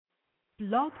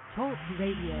Blog Talk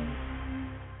Radio.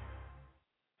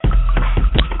 And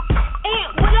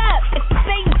what up? It's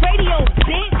Spate Radio,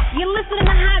 bitch. You're listening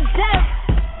to Hot Def.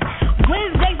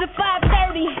 Wednesdays at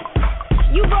 5:30.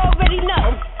 You already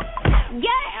know. Yeah.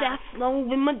 That's low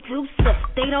with Medusa.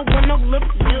 They don't want no lip.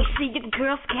 You see your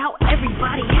Girl Scout.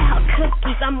 Everybody have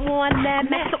cookies. I'm on that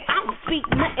man, so I don't speak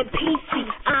nothing PC.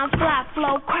 I'm fly,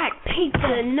 flow, crack,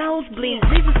 pizza, nosebleed.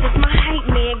 Jesus is my hype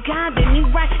man. God did me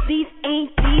right. These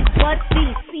ain't these, but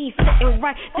these. See, sitting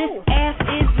right. This ass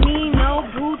is me. No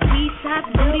booty shots,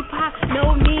 booty pop.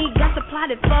 No need. Got supplied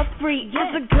it for free.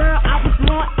 As a girl, I was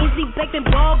more easy baked than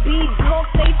ball bead. Dog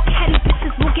face, catty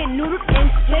bitches will get neutered and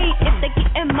spayed if they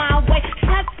get in my way.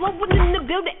 Shots flowing in the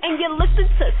building and you listen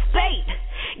to Spate.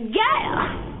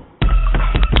 Yeah.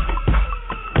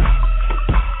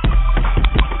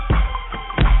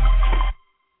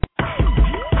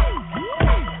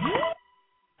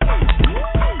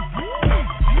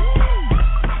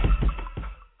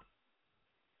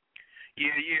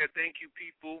 Yeah, thank you,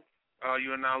 people.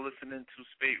 You are now listening to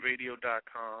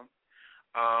SpateRadio.com.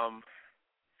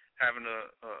 Having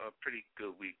a pretty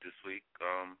good week this week.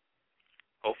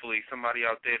 Hopefully somebody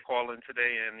out there call in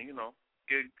today and,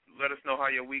 let us know how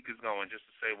your week is going, just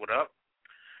to say what up.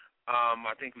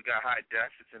 I think we got High Def.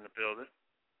 It's in the building.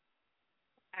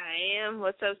 I am.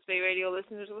 What's up, Spate Radio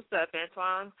listeners? What's up,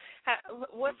 Antoine?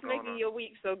 What's making your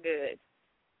week so good?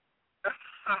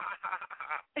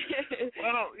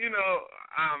 Well,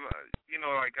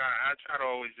 I try to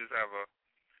always just have a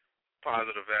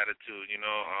positive attitude,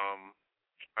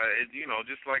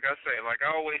 just like I say, like I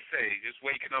always say, just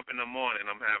waking up in the morning,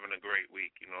 I'm having a great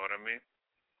week, you know what I mean?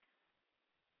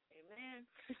 Amen.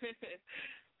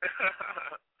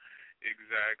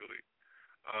 Exactly.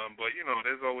 But,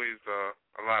 there's always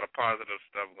a lot of positive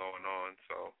stuff going on,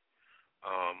 so,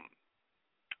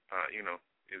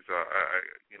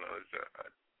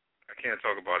 I can't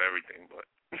talk about everything, but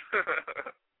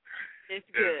it's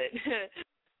good.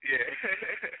 Yeah,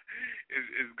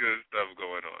 it's good stuff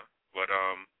going on. But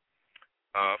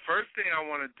first thing I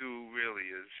want to do really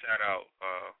is shout out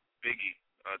Biggie.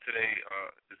 Today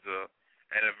is the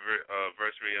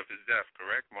anniversary of his death,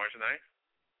 correct? March 9th?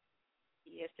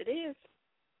 Yes, it is.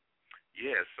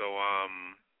 Yeah, so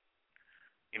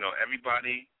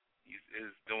everybody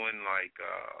is doing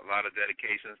a lot of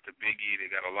dedications to Biggie. They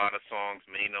got a lot of songs.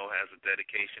 Mano has a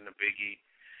dedication to Biggie.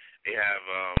 They have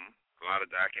a lot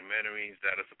of documentaries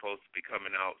that are supposed to be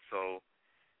coming out. So,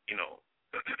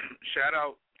 shout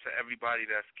out to everybody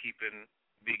that's keeping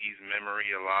Biggie's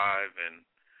memory alive. And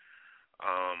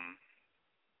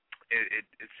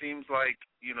it seems like,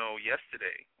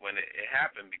 yesterday when it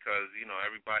happened, because,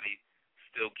 everybody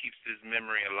still keeps his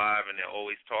memory alive and they're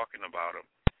always talking about him.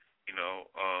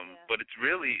 But it's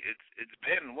really, it's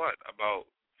been, what,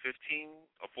 about 15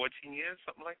 or 14 years,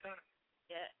 something like that?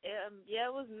 Yeah,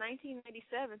 it was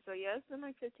 1997, so yeah, it's been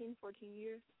like 15, 14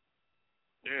 years.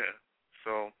 Yeah,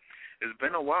 so it's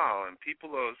been a while, and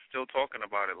people are still talking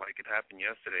about it like it happened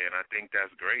yesterday, and I think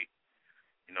that's great.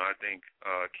 I think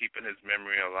keeping his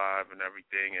memory alive and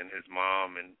everything, and his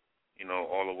mom, and,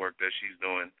 all the work that she's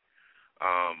doing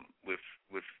with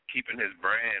keeping his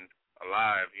brand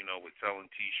alive, with selling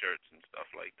T-shirts and stuff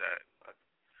like that.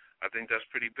 I think that's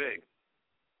pretty big.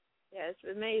 Yeah, it's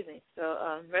amazing.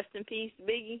 So rest in peace,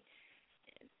 Biggie.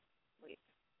 And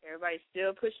everybody's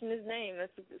still pushing his name.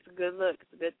 It's a good look.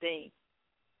 It's a good thing.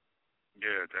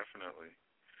 Yeah, definitely.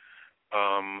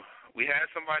 We had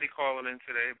somebody calling in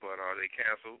today, but they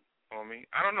canceled on me.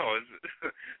 I don't know.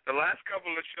 The last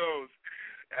couple of shows,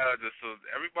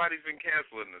 everybody's been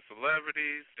canceling, the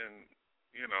celebrities, and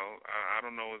I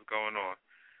don't know what's going on.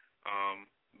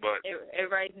 But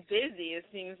everybody's busy, it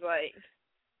seems like.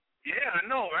 Yeah, I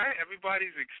know, right?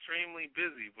 Everybody's extremely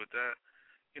busy, but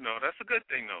that's a good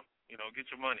thing, though.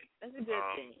 Get your money. That's a good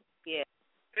thing. Yeah.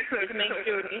 Just make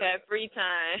sure when you have free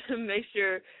time, to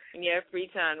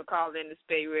call in to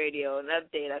Spate Radio and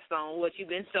update us on what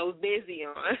you've been so busy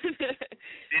on.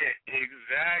 Yeah,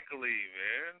 exactly,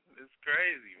 man. It's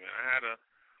crazy, man. I had a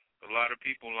lot of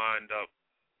people lined up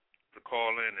to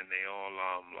call in, and they all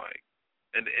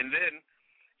and then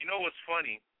what's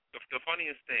funny? The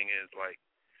funniest thing is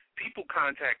people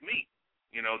contact me.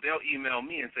 They'll email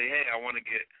me and say, hey, I want to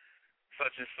get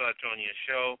such and such on your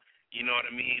show. You know what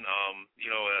I mean?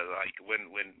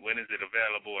 When is it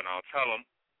available? And I'll tell them,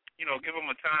 give them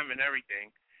a time and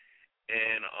everything.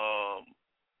 And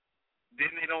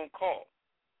then they don't call.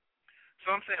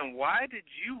 So I'm saying, why did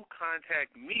you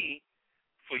contact me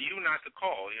for you not to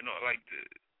call?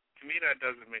 To me that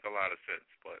doesn't make a lot of sense.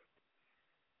 But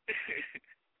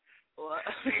What?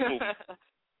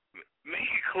 make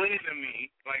it clear to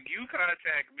me, like you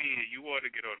contact me and you want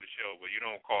to get on the show, but you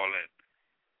don't call in.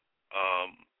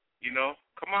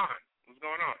 Come on, what's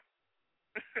going on?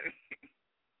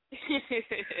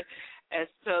 That's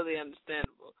totally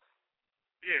understandable.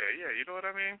 Yeah, you know what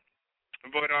I mean?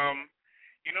 But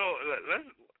let's.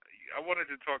 I wanted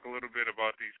to talk a little bit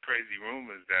about these crazy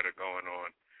rumors that are going on.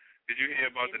 Did you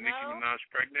hear about the Nicki Minaj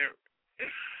pregnant?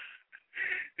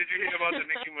 Did you hear about the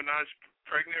Nicki Minaj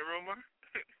pregnant rumor?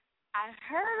 I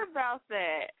heard about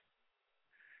that.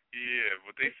 Yeah,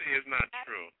 but they say it's not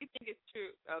true. You think it's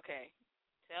true? Okay.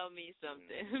 Tell me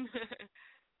something.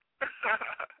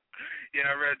 Yeah,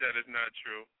 I read that it's not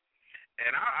true.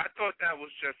 And I thought that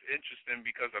was just interesting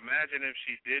because imagine if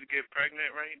she did get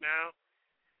pregnant right now,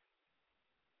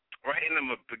 right in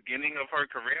the beginning of her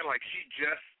career, like she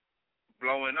just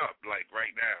blowing up, like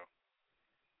right now.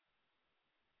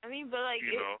 I mean, but like,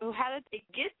 how did they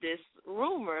get this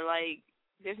rumor? Like,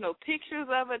 there's no pictures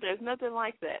of it. There's nothing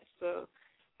like that. So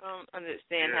I don't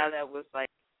understand how that was like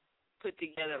put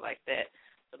together like that.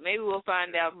 So maybe we'll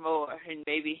find out more, and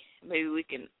maybe we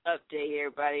can update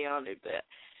everybody on it. But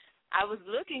I was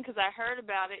looking because I heard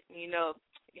about it, and, you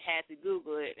had to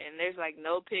Google it, and there's, like,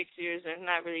 no pictures. There's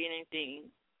not really anything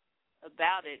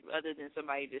about it other than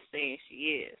somebody just saying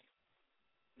she is.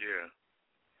 Yeah.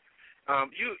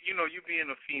 You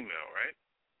being a female, right?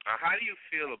 How do you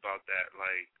feel about that?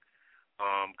 Like,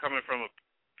 coming from a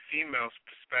female's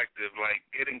perspective, like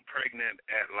getting pregnant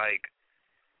at, like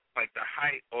the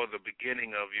height or the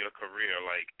beginning of your career,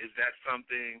 like, is that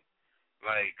something,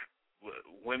 like,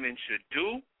 women should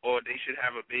do, or they should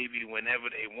have a baby whenever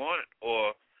they want,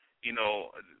 or,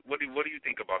 what do you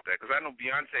think about that? Because I know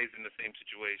Beyonce's in the same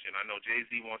situation. I know Jay-Z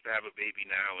wants to have a baby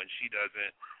now, and she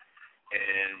doesn't,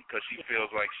 and because she feels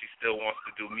like she still wants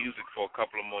to do music for a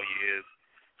couple of more years.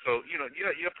 So,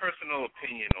 your personal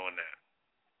opinion on that.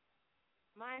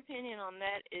 My opinion on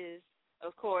that is,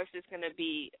 of course, it's going to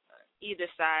be either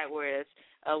side, whereas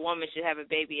a woman should have a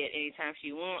baby at any time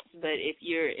she wants. But if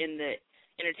you're in the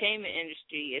entertainment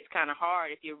industry, it's kind of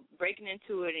hard. If you're breaking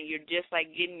into it and you're just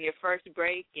like getting your first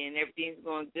break and everything's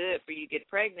going good for you to get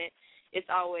pregnant, it's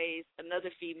always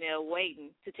another female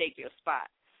waiting to take your spot.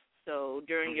 So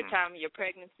during your time of your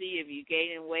pregnancy, if you're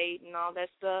gaining weight and all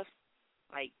that stuff,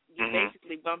 like you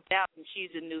basically bumped out and she's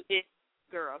a new it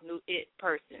girl, new it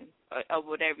person of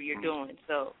whatever you're doing.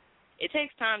 So it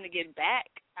takes time to get back,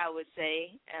 I would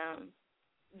say,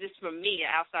 just from me,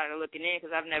 outsider looking in,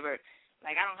 because I've never,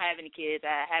 I don't have any kids.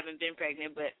 I haven't been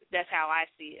pregnant, but that's how I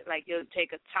see it. Like, it'll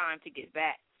take a time to get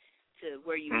back to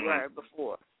where you were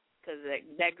before, because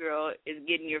that girl is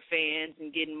getting your fans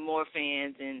and getting more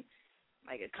fans and,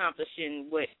 like, accomplishing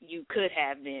what you could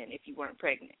have been if you weren't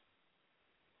pregnant.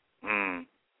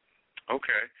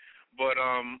 Okay. But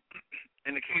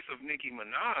in the case of Nicki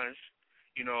Minaj,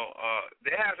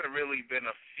 there hasn't really been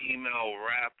a female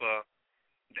rapper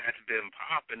that's been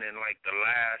popping in, like, the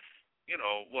last, 5?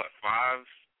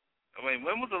 I mean,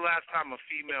 when was the last time a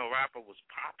female rapper was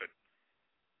popping?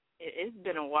 It's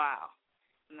been a while.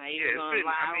 I'm not even going to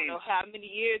lie. I don't know how many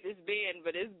years it's been,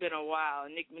 but it's been a while.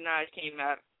 Nicki Minaj came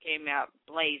out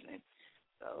blazing.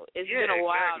 So it's been a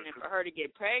while, and for her to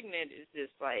get pregnant, it's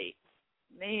just like,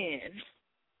 man.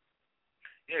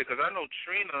 Yeah, because I know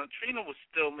Trina was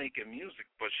still making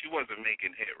music, but she wasn't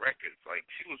making hit records. Like,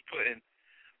 she was putting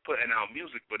out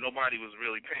music, but nobody was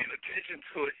really paying attention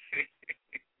to it.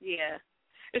 Yeah.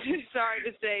 Sorry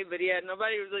to say, but yeah,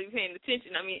 nobody was really paying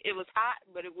attention. I mean, it was hot,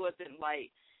 but it wasn't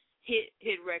like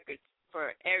hit records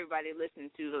for everybody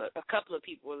listening to. A couple of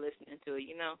people were listening to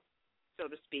it, so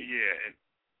to speak. Yeah,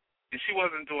 and she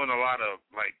wasn't doing a lot of,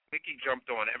 like, Nicki jumped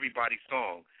on everybody's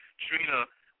song. Trina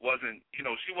wasn't,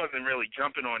 she wasn't really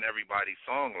jumping on everybody's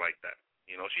song like that.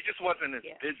 She just wasn't as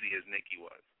busy as Nicki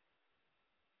was.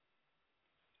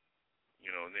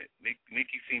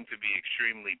 Nicki seemed to be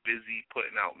extremely busy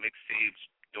putting out mixtapes,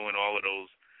 doing all of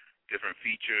those different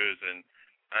features, and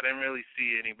I didn't really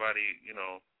see anybody,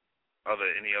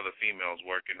 any other females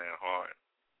working that hard.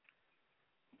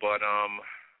 But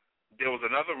there was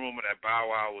another rumor that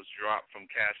Bow Wow was dropped from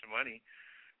Cash Money.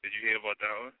 Did you hear about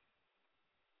that one?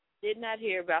 Did not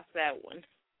hear about that one.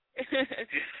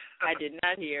 I did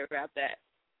not hear about that.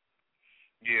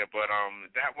 Yeah, but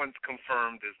that one's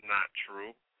confirmed is not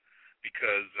true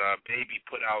because Baby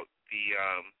put out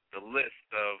the list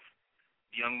of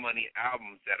Young Money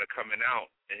albums that are coming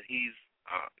out, and he's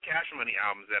Cash Money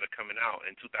albums that are coming out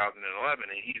in 2011,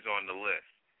 and he's on the list.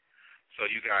 So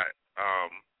you got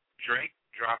Drake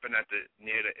dropping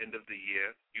near the end of the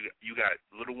year. You got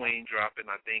Lil Wayne dropping,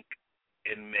 I think,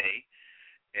 in May.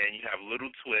 And you have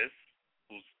Little Twist,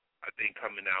 who's, I think,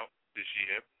 coming out this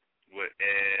year.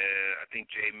 And I think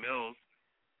Jay Mills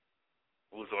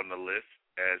was on the list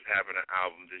as having an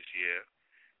album this year.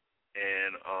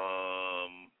 And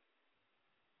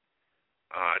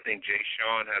I think Jay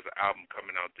Sean has an album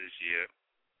coming out this year.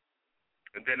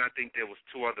 And then I think there was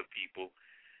 2 other people,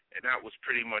 and that was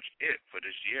pretty much it for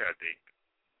this year, I think.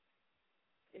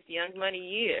 It's Young Money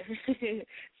year.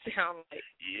 Sound like.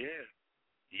 Yeah.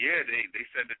 Yeah, they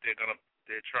said that they're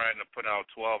trying to put out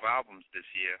 12 albums this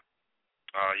year.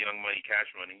 Young Money, Cash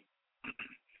Money.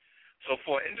 So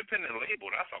for an independent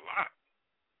label, that's a lot.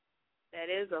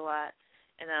 That is a lot.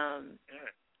 And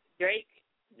yeah. Drake,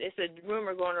 there's a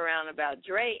rumor going around about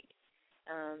Drake.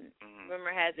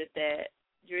 Rumor has it that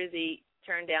Drizzy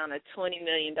turned down a $20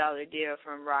 million deal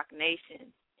from Roc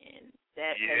Nation, and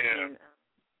that has been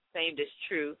claimed as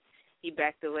true. He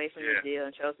backed away from the deal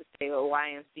and chose to stay with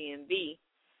YMCMB.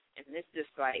 And it's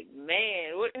just like,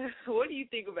 man, what do you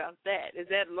think about that?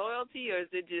 Is that loyalty, or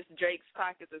is it just Drake's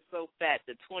pockets are so fat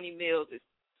that 20 mil is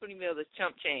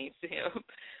chump change to him?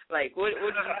 Like, what do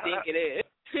you think it is?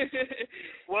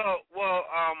 Well,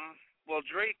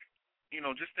 Drake,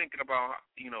 just thinking about,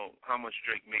 how much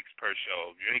Drake makes per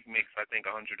show. Drake makes, I think,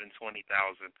 $120,000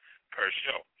 per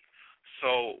show.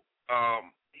 So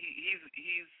he's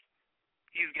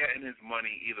getting his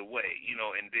money either way,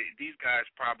 and these guys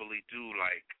probably do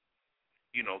like,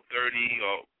 30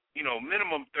 or,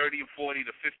 minimum 30 or 40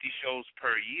 to 50 shows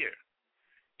per year.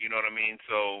 You know what I mean?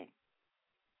 So,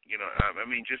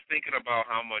 just thinking about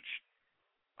how much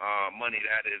money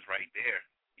that is right there.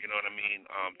 You know what I mean?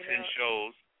 10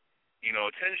 shows. 10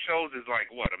 shows is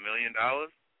like, what, $1 million?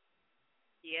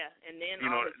 Yeah, and then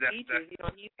all the features,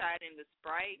 he's tied into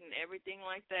Spate and everything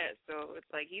like that. So it's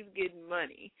like he's getting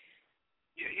money.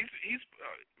 Yeah, he's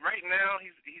right now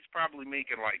he's probably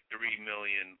making like $3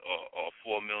 million or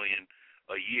 $4 million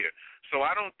a year. So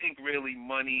I don't think really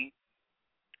money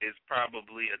is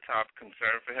probably a top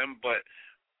concern for him. But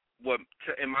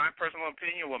in my personal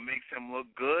opinion, what makes him look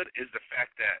good is the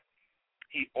fact that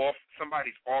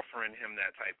somebody's offering him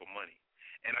that type of money,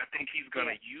 and I think he's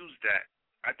gonna use that.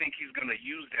 I think he's gonna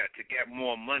use that to get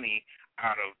more money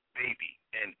out of Baby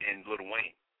and Lil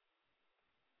Wayne.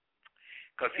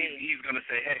 Because he's going to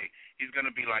say, hey, he's going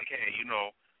to be like, hey,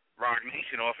 Roc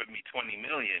Nation offered me $20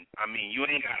 million. I mean, you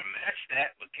ain't got to match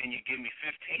that, but can you give me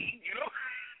 15,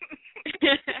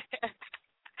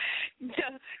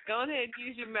 Go ahead and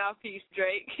use your mouthpiece,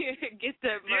 Drake. Get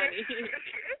that money.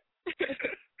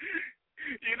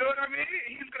 You know what I mean?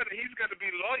 He's gonna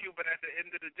be loyal, but at the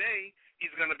end of the day,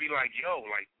 he's gonna be like, yo,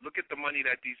 like, look at the money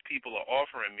that these people are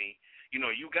offering me.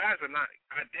 You guys they're not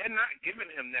giving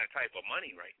him that type of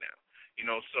money right now.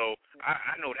 So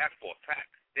I know that for a fact.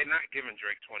 They're not giving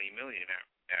Drake $20 million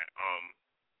at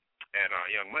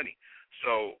Young Money.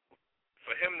 So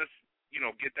for him to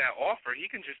get that offer, he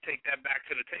can just take that back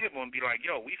to the table and be like,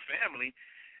 yo, we family,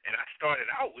 and I started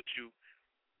out with you,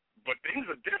 but things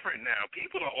are different now.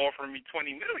 People are offering me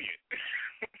 $20 million.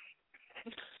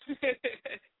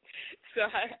 So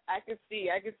I could see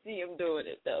him doing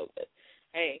it though. But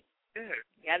hey,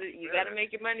 you gotta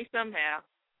make your money somehow,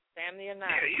 family or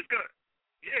not.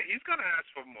 Yeah, he's gonna ask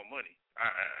for more money.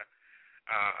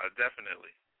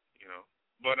 Definitely,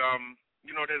 But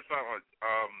there's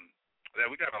that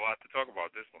we got a lot to talk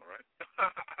about this one, right?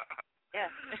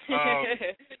 Yeah.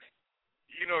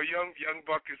 Young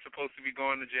Buck is supposed to be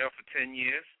going to jail for 10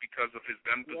 years because of his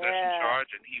gun possession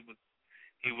charge, and he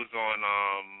was on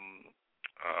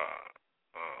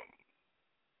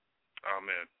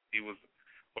he was,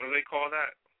 what do they call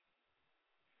that?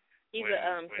 He's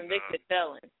a convicted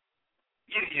felon.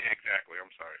 Yeah, exactly.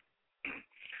 I'm sorry.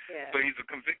 Yeah. So he's a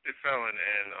convicted felon,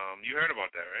 and you heard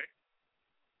about that, right?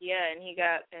 Yeah, and he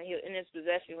in his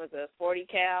possession was a .40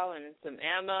 cal and some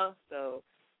ammo, so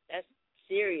that's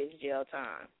serious jail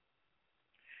time.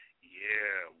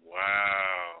 Yeah,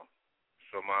 wow.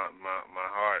 So my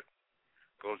heart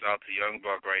goes out to Young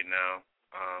Buck right now.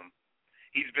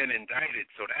 He's been indicted,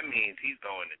 so that means he's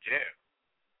going to jail.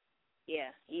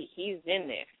 Yeah, he's in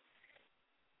there.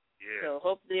 Yeah. So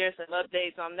hopefully there's some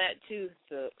updates on that too,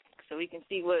 so we can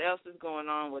see what else is going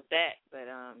on with that. But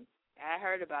I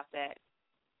heard about that.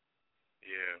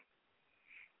 Yeah.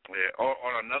 Yeah.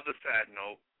 On another sad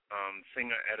note,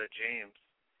 singer Etta James,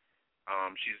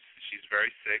 she's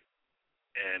very sick,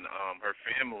 and her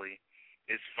family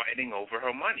is fighting over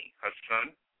her money. Her son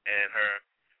and her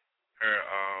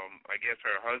I guess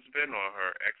her husband or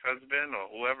her ex-husband or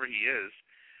whoever he is,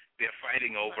 they're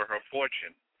fighting over her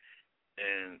fortune.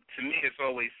 And to me, it's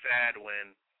always sad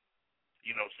when,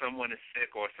 someone is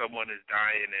sick or someone is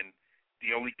dying, and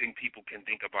the only thing people can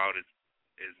think about is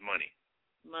money.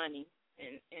 Money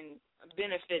and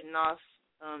benefiting off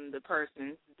the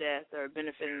person's death or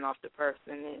benefiting off the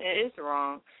person. And it's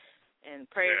wrong. And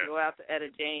prayers go out to Etta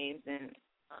James, and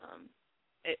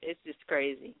it's just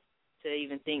crazy to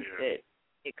even think that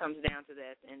it comes down to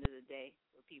that at the end of the day,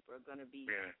 where people are going to be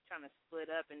trying to split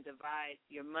up and divide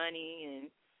your money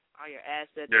and all your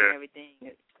assets and everything.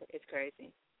 It's crazy.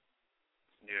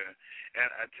 Yeah,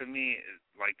 and to me,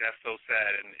 like, that's so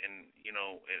sad. And you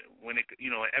know, when it, you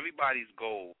know, everybody's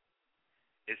goal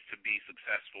is to be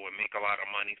successful and make a lot of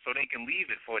money so they can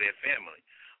leave it for their family.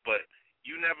 But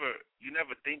you never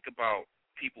think about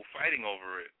people fighting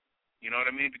over it. You know what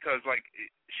I mean? Because, like,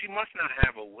 she must not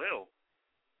have a will.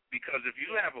 Because if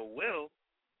you have a will,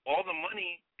 all the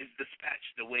money is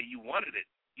dispatched the way you wanted it.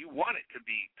 You want it to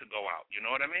go out. You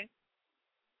know what I mean?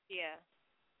 Yeah.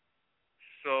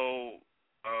 So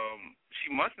she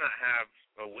must not have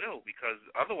a will, because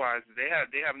otherwise they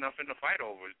have nothing to fight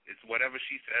over. It's whatever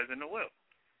she says in the will.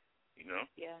 You know?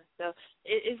 Yeah. So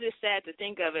it's just sad to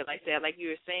think of it like that. Like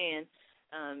you were saying,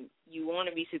 you want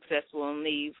to be successful and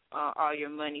leave all your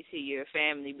money to your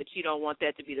family, but you don't want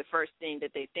that to be the first thing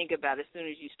that they think about as soon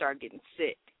as you start getting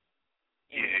sick.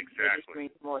 And yeah, exactly. It just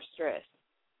brings more stress.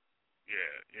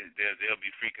 Yeah, they'll be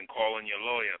freaking calling your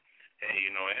lawyer. Hey, you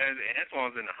know,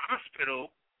 Antoine's in the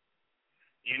hospital,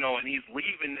 you know, and he's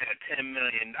leaving that $10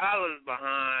 million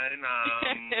behind.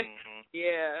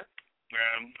 Yeah.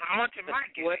 How much am I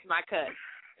getting? What's my cut?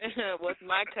 What's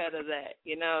my cut of that?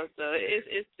 You know, so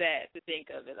it's sad to think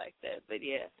of it like that. But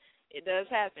yeah, it does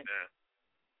happen.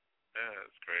 Yeah,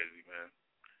 it's crazy, man.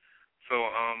 So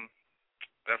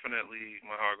definitely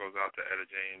my heart goes out to Etta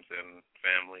James and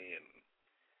family, and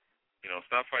you know,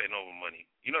 stop fighting over money.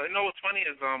 You know what's funny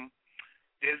is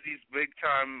there's these big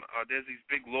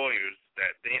lawyers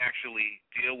that they actually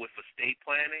deal with estate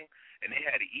planning, and they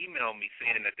had to email me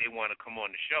saying that they want to come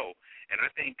on the show. And I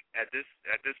think at this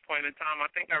point in time, I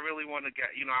think I really want to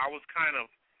get, you know, I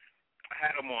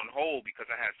had them on hold because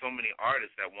I had so many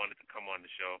artists that wanted to come on the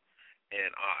show,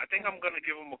 and I think I'm going to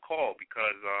give them a call,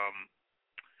 because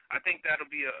I think that'll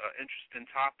be an interesting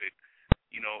topic,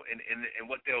 you know. And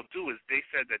what they'll do is, they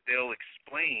said that they'll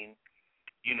explain,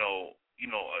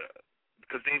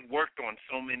 because they've worked on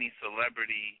so many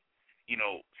celebrity, you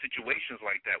know, situations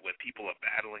like that where people are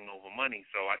battling over money.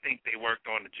 So I think they worked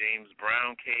on the James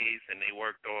Brown case, and they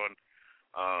worked on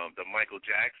the Michael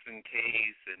Jackson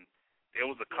case, and there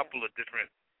was a couple of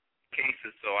different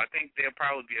cases. So I think there'll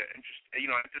probably be an interest, you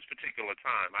know, at this particular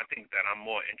time. I think that I'm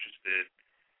more interested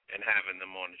in having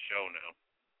them on the show now.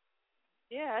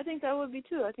 Yeah, I think that would be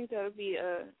too. I think that would be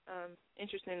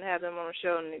interesting to have them on the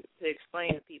show and to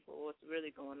explain to people what's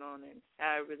really going on and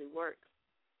how it really works.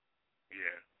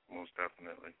 Yeah, most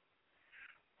definitely.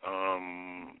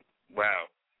 Wow.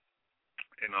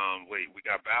 And wait, we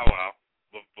got Bow Wow.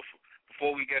 But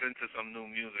before we get into some new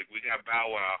music, we got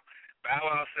Bow Wow.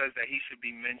 Bow Wow says that he should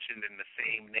be mentioned in the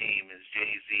same name as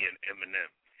Jay-Z and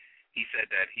Eminem. He said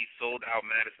that he sold out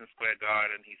Madison Square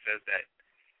Garden. He says that,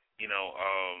 you know,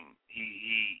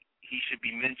 he should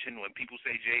be mentioned when people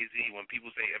say Jay-Z. When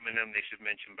people say Eminem, they should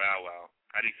mention Bow Wow.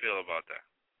 How do you feel about that?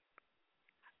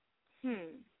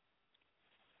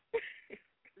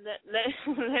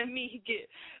 Let me get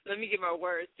my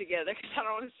words together, because I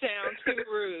don't want to sound too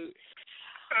rude.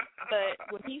 But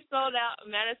when he sold out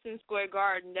Madison Square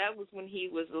Garden, that was when he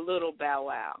was a little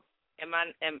Bow Wow. Am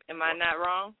I not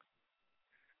wrong?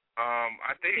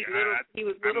 I think he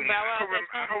was little Bow Wow.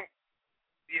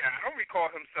 I don't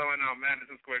recall him selling out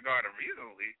Madison Square Garden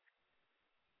recently.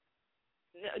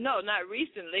 No, not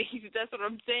recently. That's what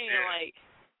I'm saying. Yeah. Like,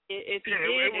 if he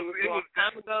did, it was a long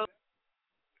time ago.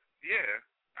 Yeah,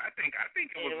 I think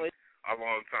it was a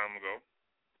long time ago.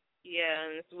 Yeah,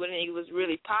 and it's when he was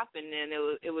really popping. Then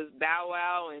it was Bow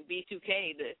Wow and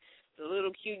B2K, the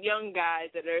little cute young guys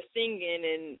that are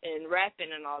singing and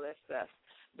rapping and all that stuff.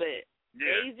 But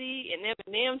Jay-Z and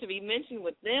Eminem, to be mentioned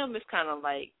with them, is kind of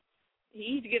like,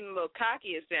 he's getting a little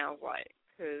cocky, it sounds like,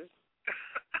 because,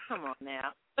 come on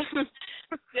now.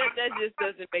 that just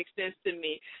doesn't make sense to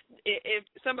me. If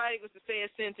somebody was to say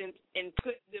a sentence and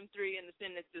put them three in the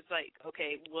sentence, it's like,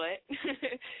 okay, what?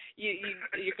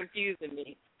 You're confusing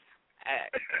me.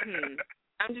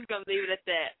 I'm just going to leave it at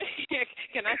that.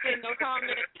 Can I say no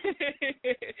comment?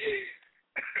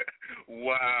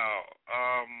 Wow.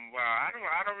 Wow. I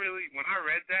don't really, when I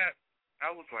read that,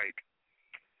 I was like,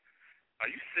 are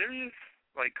you serious?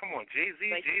 Like, come on, Jay-Z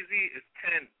has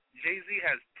 10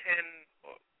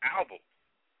 albums.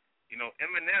 You know,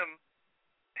 Eminem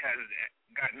has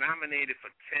got nominated for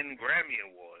 10 Grammy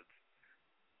Awards.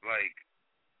 Like,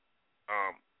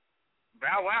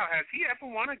 Bow Wow, has he ever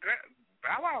won a Grammy?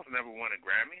 Bow Wow's never won a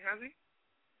Grammy, has he?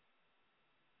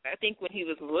 I think when he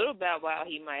was a little Bow Wow,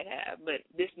 he might have. But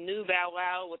this new Bow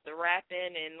Wow with the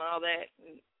rapping and all that,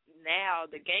 now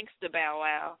the gangsta Bow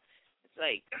Wow, it's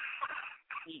like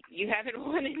you haven't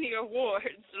won any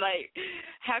awards. Like,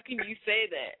 how can you say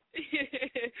that?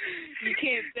 You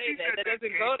can't say that. That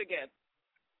doesn't go together.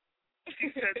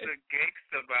 He said the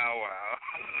gangsta Bow Wow.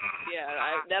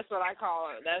 Yeah, that's what I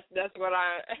call it. That's what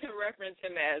I reference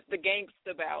him as, the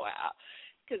gangsta Bow Wow.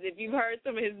 Because if you've heard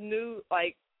some of his new,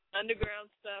 like, underground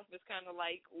stuff, it's kind of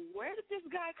like, where did this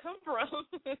guy come from?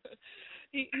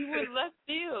 he went left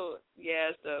field.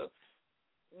 Yeah, so,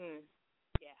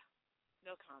 yeah,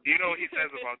 no comment. You know what he says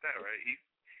about that, right?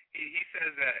 He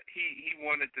says that he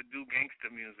wanted to do gangsta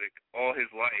music all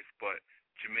his life, but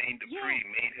Jermaine Dupri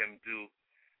made him do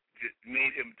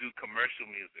commercial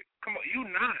music. Come on, you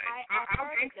 9. I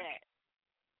heard that.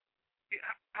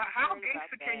 How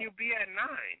gangsta can you be at 9?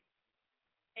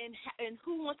 And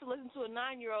who wants to listen to a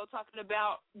 9-year-old talking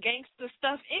about gangster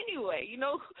stuff anyway? You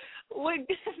know, what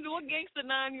gangster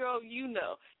 9-year-old you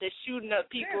know that's shooting up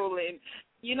people and,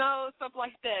 you know, stuff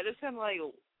like that? It's kind of like,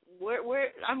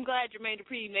 where? I'm glad Jermaine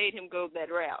Dupri made him go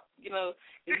that route. You know,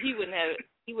 'cause he wouldn't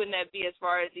have be as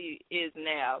far as he is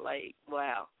now. Like,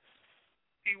 wow.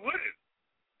 He wouldn't.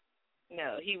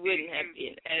 No, he wouldn't have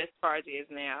been as far as he is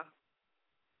now.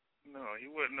 No, he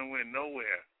wouldn't have went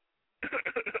nowhere.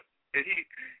 And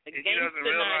he doesn't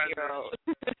realize 9-year-old.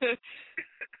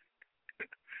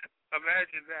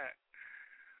 Imagine that.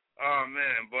 Oh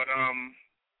man, but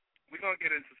we're gonna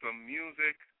get into some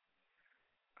music.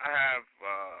 I have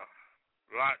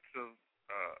lots of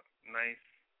nice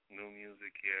new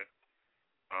music here.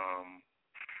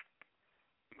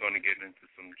 We're gonna get into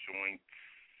some joints.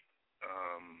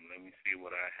 Let me see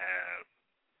what I have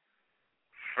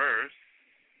first.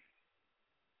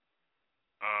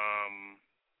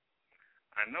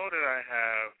 I know that I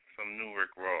have some new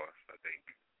Rick Ross. I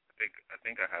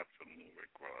think I have some new Rick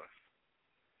Ross.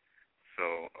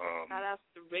 So shout out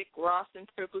to Rick Ross and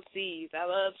Triple C's. I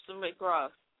love some Rick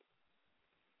Ross.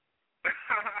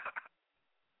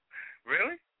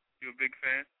 Really? You a big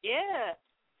fan? Yeah.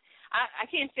 I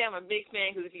can't say I'm a big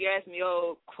fan because if you ask me,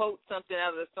 quote something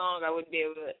out of the song, I wouldn't be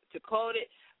able to quote it.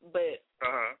 But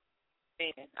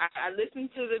man, I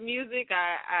listen to the music.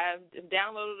 I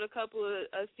downloaded a couple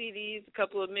of CDs, a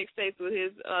couple of mixtapes with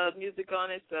his music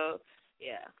on it. So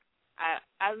yeah,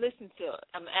 I listen to it.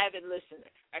 I'm an avid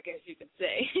listener, I guess you could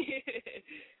say.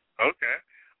 Okay.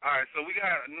 All right, so we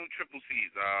got new Triple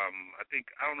C's. I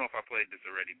don't know if I played this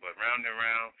already, but Round and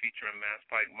Round featuring Mass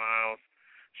Pike Miles.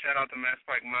 Shout out to Mass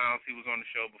Pike Miles. He was on the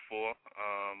show before.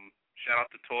 Shout out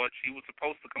to Torch. He was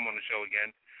supposed to come on the show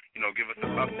again, you know, give us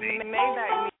an update.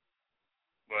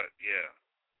 But, yeah,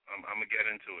 I'm going to get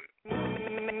into it.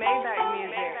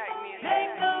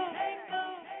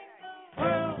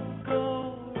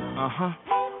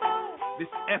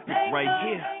 This epic right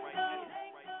here.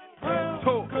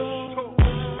 Torch.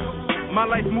 My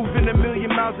life moving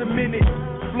 1,000,000 miles a minute.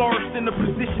 Flourished in the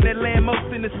position that land most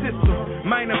in the system.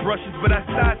 Minor brushes, but I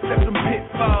sidestep some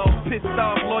pitfalls. Pissed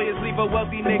off lawyers leave a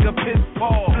wealthy nigga pissed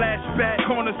off. Flashback,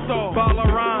 corner store, ball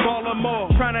around, ball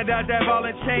more. Tryna dodge that ball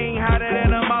and chain, hotter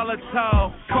than a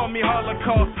Molotov. Call me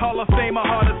Holocaust, Hall of Fame, a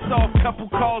heart of soft. Couple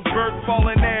calls, birds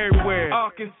falling everywhere.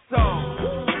 Arkansas,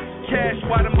 cash,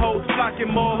 why them hoes flocking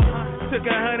more? Took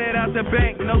 100 out the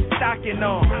bank, no stocking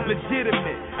on.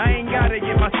 Legitimate, I ain't gotta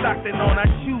get my Stockton on. I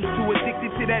choose to,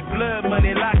 addicted to that blood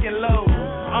money, lock and load.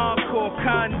 Encore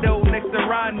condo next to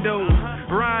Rondo.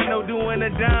 Rhino doing a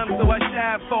dime, so I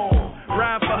shy for him.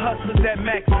 Rhyme for hustlers that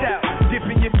maxed out.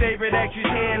 Dipping your favorite actress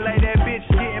hand like that bitch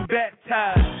getting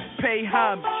baptized. Pay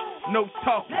homage, no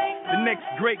talking. The next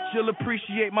great, you'll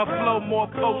appreciate my flow more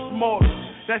post-mortem.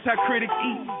 That's how critics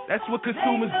eat, that's what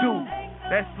consumers do.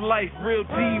 That's life, real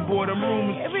D-boy, them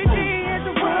rumors. Every day as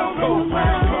the world goes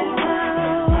round and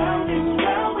round and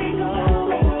round we go.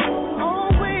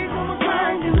 Always on the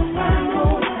grind and the grind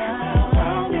goes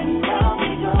round and round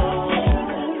we go.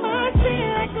 Heart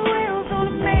beating like the wheels on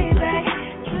a Maybach,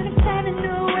 trying to find a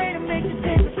new way to make the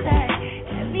paper stack.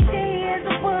 Every day as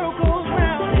the world goes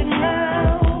round and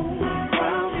round,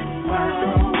 round and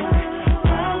round,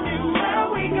 round and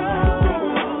round we go.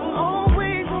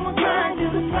 Always on the grind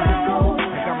and the grind goes.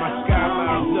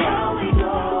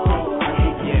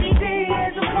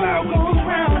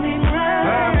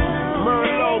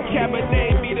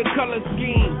 Color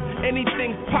scheme,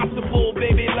 anything's possible,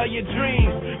 baby, love your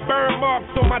dreams. Burn marks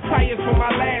on my tires from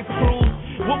my last cruise.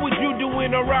 What would you do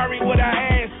in a Rari, would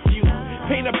I ask you?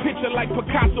 Paint a picture like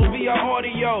Picasso via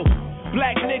audio.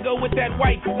 Black nigga with that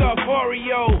white stuff,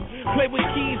 Oreo. Play with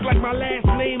keys like my last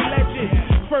name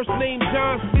Legend. First name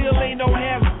John, still ain't no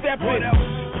half stepping.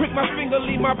 Prick my finger,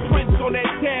 leave my prints on that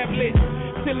tablet.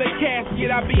 Till a casket,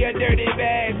 I be a dirty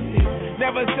bastard.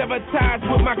 Never sever ties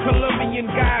with my Colombian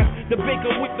guys. The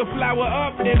baker whip the flour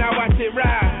up, then I watch it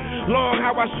rise. Long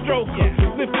how I stroke her,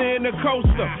 sniffer in the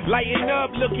coaster. Lighting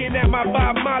up, looking at my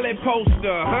Bob Marley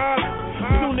poster, huh?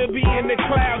 Soon to be in the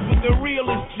clouds with the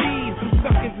realest G's. Some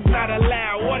suckers is not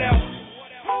allowed. What else?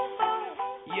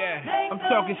 Yeah, I'm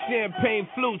talking champagne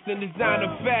flutes and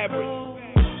designer fabrics.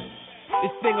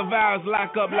 This thing of ours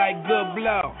lock up like good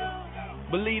blow.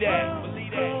 Believe that.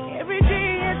 Every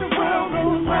day as the world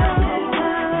goes round and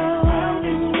round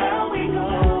and round we go.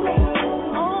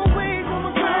 Always on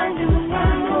my grind and the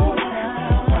sun goes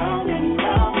round and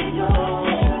round we go.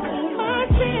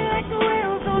 Marching like the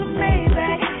wheels on a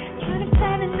Maybach, trying to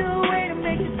find a new way to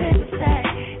make this paper stack.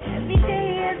 Every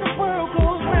day as the world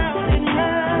goes round and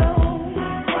round,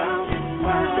 round and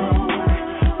round,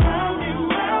 round and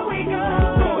round we go.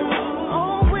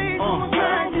 Always on my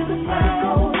grind and the sun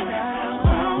goes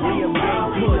round. We are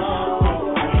being pushed.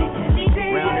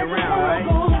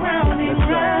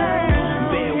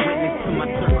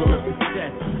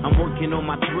 On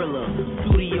my thriller,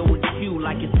 studio with you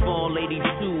like it's fall 82.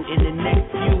 In the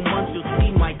next few months you'll see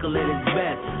Michael at his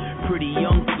best. Pretty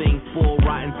young thing, full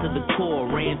rotten to the core.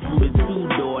 Ran through the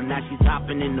 2-door, now she's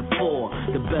hopping in the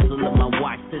 4. The bezel of my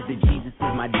watch says that Jesus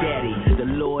is my daddy. The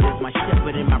Lord is my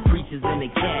shepherd and my preacher's in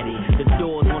the caddy. The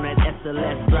doors on that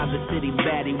SLS drive the city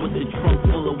baddie. With the trunk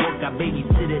full of work, I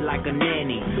babysit it like a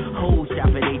nanny. Whole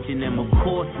shop at H&M, of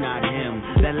course not him.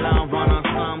 That Lanvin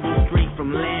ensemble straight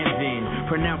from Lanvin.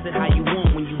 Pronounce it how you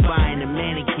want when you buying a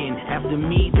mannequin. After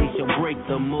me, they shall break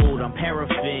the mold. I'm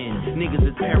paraffin. Niggas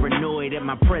is paranoid at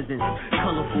my presence.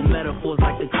 Colorful metaphors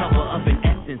like the cover of an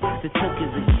essence. The toke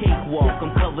is a cakewalk.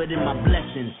 I'm covered in my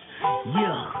blessings.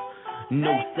 Yeah,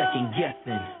 no second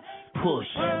guessing. Push,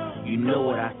 you know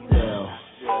what I sell.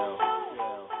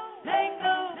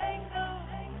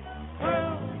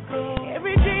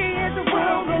 Every day as the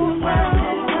world goes round.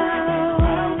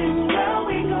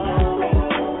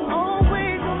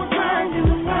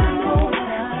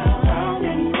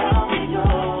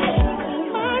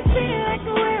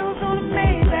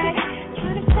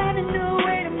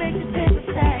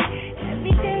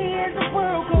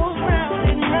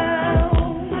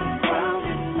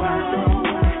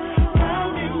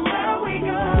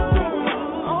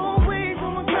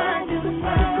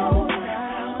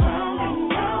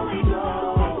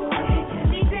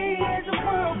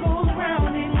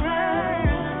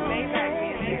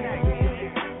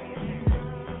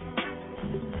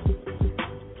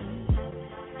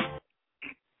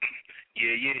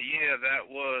 That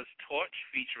was Torch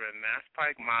featuring Mass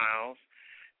Pike Miles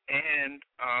and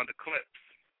the Clips.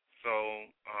 So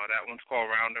that one's called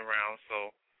Round and Round.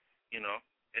 So, you know,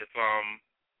 if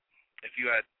you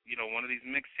had, you know, one of these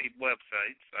mixtape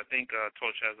websites, I think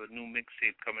Torch has a new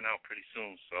mixtape coming out pretty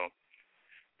soon. So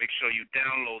make sure you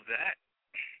download that.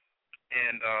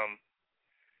 And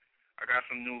I got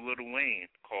some new Lil Wayne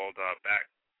called Back.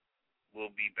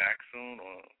 We'll Be Back Soon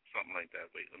or something like that.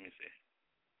 Wait, let me see.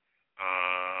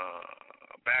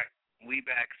 We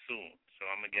back soon, so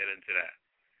I'm gonna get into that.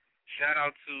 Shout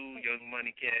out to Young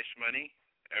Money, Cash Money,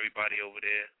 everybody over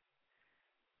there.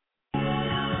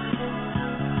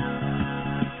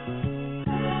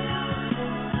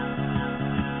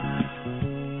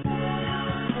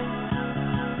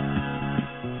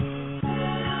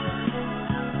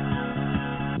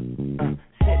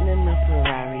 Sitting in the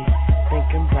Ferrari,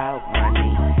 thinking about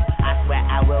money. I swear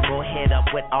I will go head up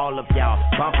with all of y'all.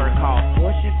 Bumper call,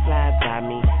 Porsche fly by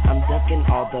me. I'm ducking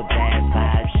all the bad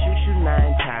vibes. Shoot you 9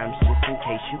 times just in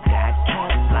case you got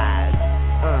cat flies.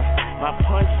 My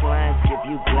punchlines give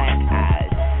you black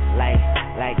eyes.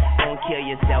 Like, don't kill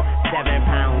yourself, 7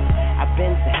 pounds. I've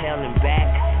been to hell and back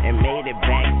and made it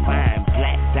back fine.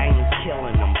 Black diamonds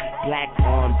killing them, black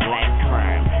on black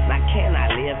crime. Now can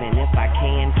I live, and if I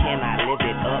can I live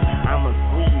it up? I'ma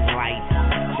squeeze life,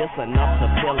 just enough to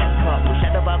fill a cup.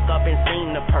 Shut the fuck up and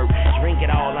steam the perk. Drink it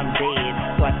all, I'm dead.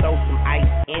 So I throw some ice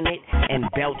in it and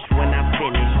belch when I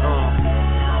finish.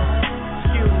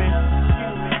 Excuse me.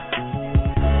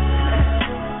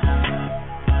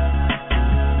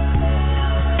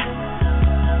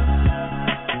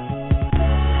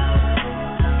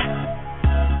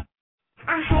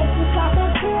 I heard you got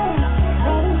that good,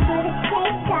 ready for the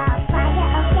takeoff.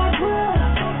 Fire up that wood,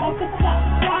 let the cat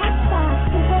blast off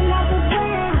to another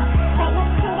round. Right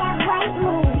up to that white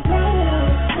moon,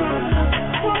 raining.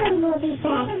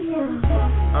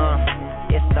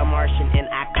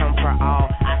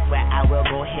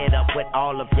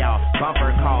 all of y'all.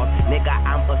 Bumper calls, nigga,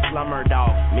 I'm a slumber dog.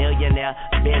 Millionaire,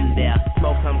 been there.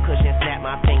 Smoke some cushion, snap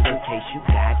my fingers, case you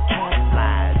got cat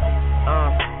flies.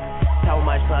 So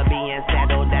much for being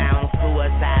settled down.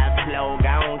 Suicide flow,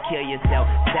 gon' kill yourself.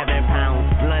 7 pounds,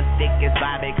 blunt thick as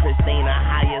Bobby Christina,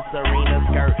 highest Serena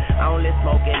skirt. Only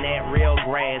smoking that real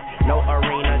grass, no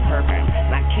arena turping.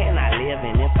 Now can I live?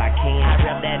 And if I can, I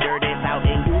rep that dirty out,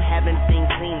 and you haven't seen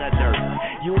cleaner dirt.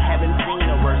 You haven't seen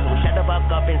the worst, so shut the fuck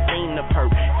up and seen the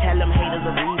perk. Tell them haters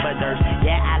a Reba dirt.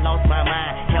 Yeah, I lost my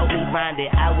mind, help me find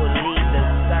it. I will lead the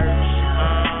search.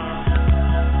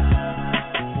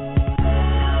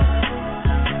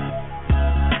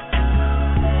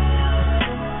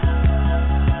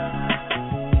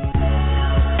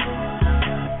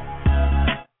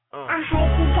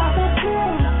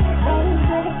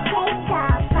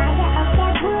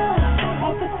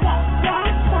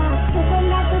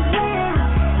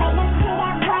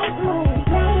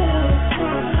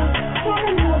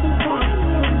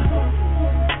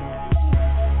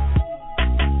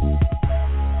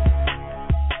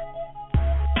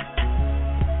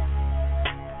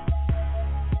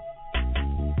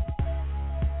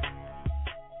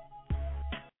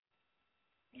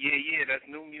 That's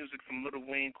new music from Lil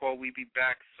Wayne called We Be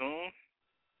Back Soon.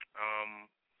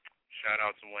 Shout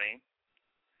out to Wayne.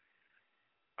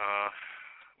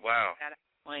 Wow. Shout out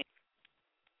to Wayne.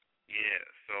 Yeah,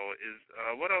 so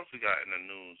what else we got in the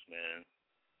news, man?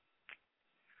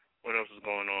 What else is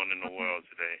going on in the world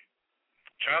today?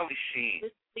 Charlie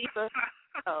Sheen.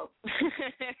 Oh.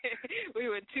 We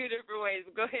went two different ways.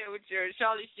 Go ahead with your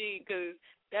Charlie Sheen, because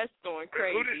that's going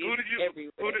crazy. Who did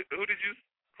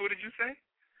you say?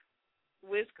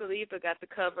 Wiz Khalifa got the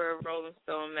cover of Rolling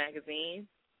Stone magazine.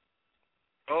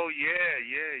 Oh yeah.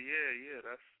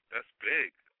 That's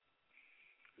big.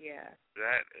 Yeah.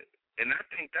 And I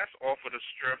think that's off of the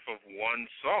strength of one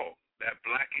song, that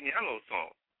Black and Yellow song.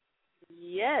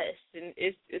 Yes, and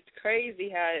it's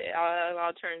crazy how it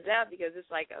all turns out, because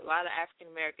it's like a lot of African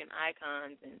American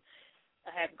icons and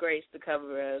have graced the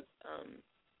cover of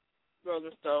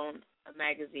Rolling Stone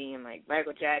magazine, like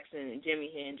Michael Jackson and Jimi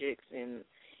Hendrix, and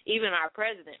even our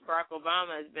president, Barack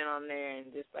Obama, has been on there,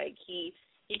 and just like he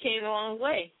came a long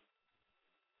way.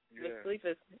 Yeah. Wiz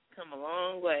Khalifa's come a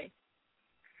long way.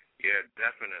 Yeah,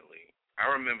 definitely.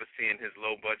 I remember seeing his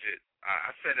low budget.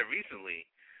 I said it recently.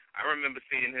 I remember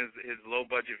seeing his low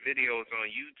budget videos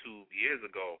on YouTube years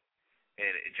ago,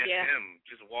 and it just him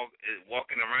just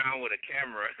walking around with a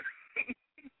camera.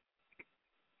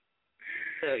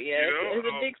 So yeah, it's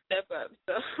a big step up.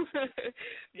 So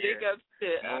big ups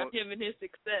to him and his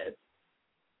success.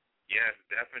 Yes,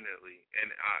 definitely.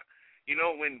 And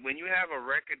when you have a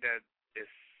record that is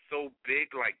so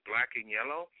big like Black and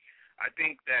Yellow, I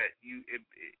think that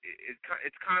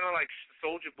it's kind of like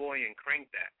Soulja Boy and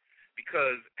Crank That,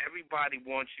 because everybody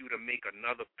wants you to make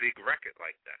another big record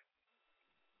like that.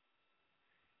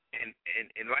 And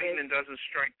lightning doesn't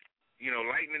strike.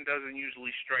 Lightning doesn't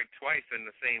usually strike twice in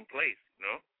the same place,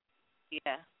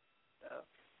 Yeah. So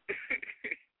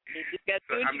you just got to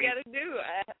do what you got to do.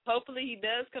 Hopefully he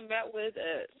does come out with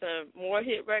some more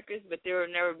hit records, but there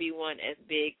will never be one as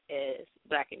big as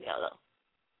Black and Yellow.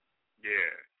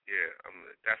 Yeah.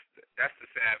 That's the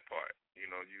sad part. You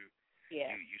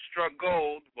struck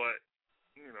gold, but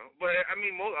I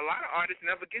mean, a lot of artists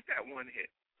never get that one hit.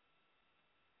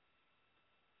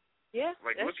 Yeah,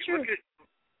 like that's true.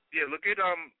 Look at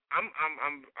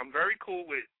I'm very cool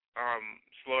with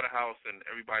Slaughterhouse and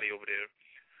everybody over there,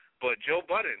 but Joe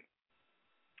Budden's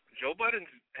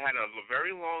had a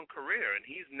very long career, and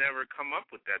he's never come up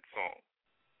with that song.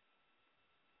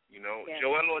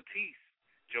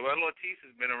 Joel Ortiz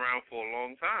has been around for a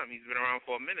long time. He's been around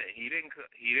for a minute. He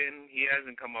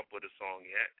hasn't come up with a song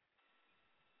yet.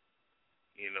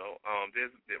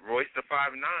 There's Royce the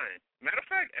 5'9". Matter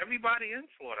of fact, everybody in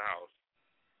Slaughterhouse,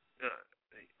 none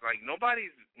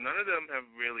of them have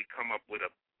really come up with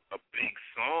a big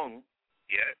song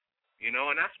yet.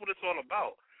 And that's what it's all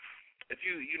about. If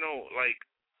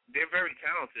they're very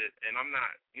talented, and I'm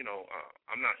not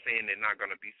saying they're not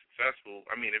going to be successful.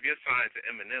 I mean, if you're signed to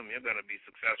Eminem, you're going to be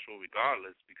successful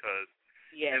regardless, because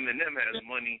Eminem has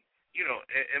money.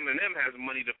 Eminem has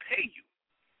money to pay you.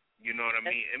 You know what I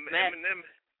mean? Eminem.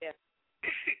 Yeah.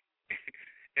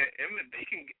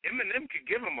 Eminem could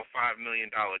give him a $5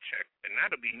 million check, and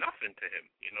that'll be nothing to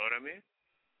him. You know what I mean?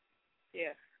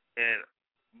 Yeah.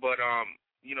 But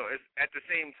it's at the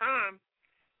same time,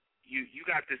 you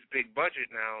got this big budget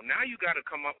now. Now you got to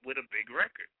come up with a big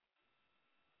record.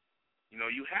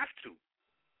 You have to.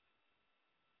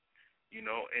 You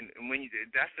know, and when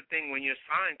that's the thing, when you're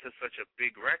signed to such a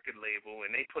big record label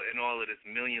and they put in all of this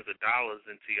millions of dollars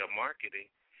into your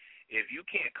marketing, if you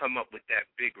can't come up with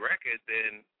that big record,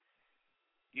 then,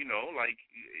 you know, like,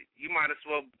 you might as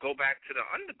well go back to the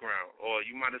underground, or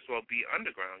you might as well be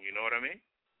underground, you know what I mean?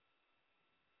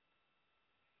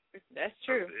 That's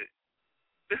true.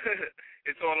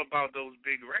 It's all about those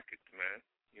big records, man,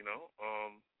 you know?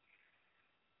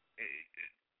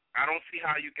 I don't see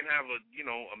how you can have a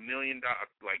 $1 million,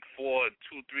 like $2-3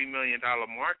 million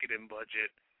marketing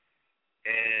budget,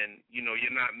 and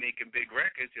you're not making big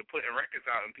records. You're putting records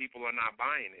out and people are not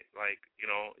buying it. Like,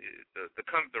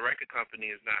 the record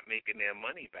company is not making their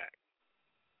money back.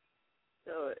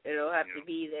 So it'll have to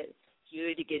be that you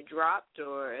either get dropped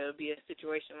or it'll be a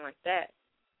situation like that.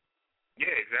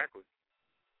 Yeah, exactly.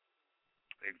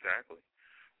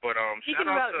 But speaking shout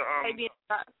out about to being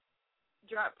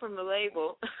dropped from the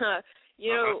label, I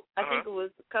think it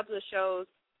was a couple of shows,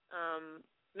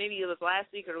 maybe it was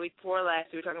last week or the week before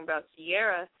last, we were talking about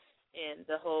Sierra and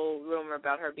the whole rumor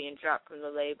about her being dropped from the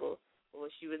label. Well,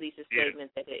 she released a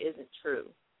statement that it isn't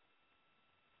true.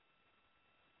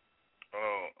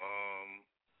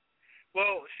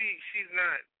 Well, she's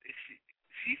not.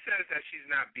 She says that she's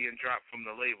not being dropped from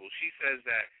the label. She says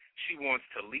that she wants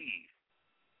to leave.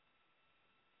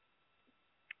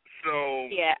 So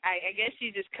yeah, I guess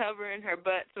she's just covering her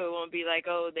butt so it won't be like,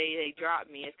 oh, they dropped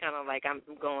me. It's kind of like I'm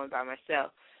going by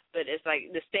myself. But it's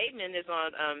like the statement is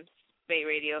on Spate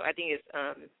Radio. I think it's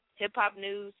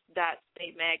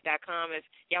hiphopnews.spatemag.com if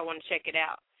y'all want to check it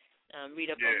out.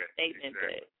 Read up on the statement.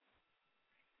 Exactly.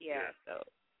 So.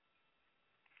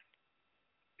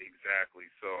 Exactly.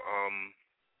 So,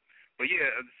 but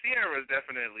yeah, Sierra is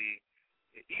definitely,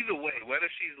 either way, whether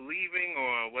she's leaving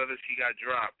or whether she got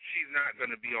dropped, she's not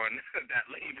going to be on that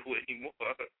label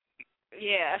anymore.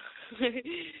 Yeah.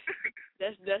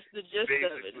 That's the gist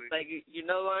Basically. of it. It's like you're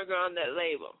no longer on that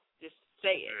label. Just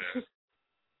say it. Yeah.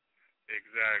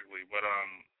 Exactly. But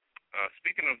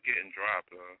speaking of getting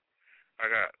dropped, I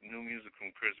got new music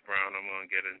from Chris Brown. I'm going to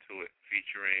get into it,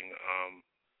 featuring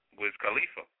Wiz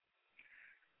Khalifa.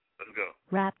 Let's go.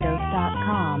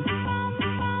 Rapdos.com.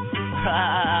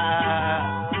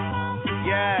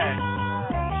 Yeah,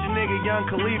 it's your nigga Young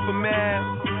Khalifa, man.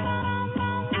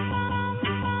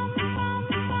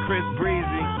 Chris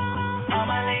Breezy. All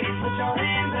my ladies, put your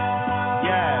hands up.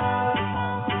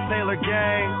 Yeah, Sailor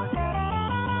Gang.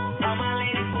 All my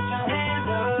ladies, put your hands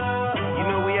up. You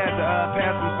know we had to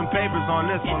pass them some papers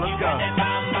on this one. Let's go.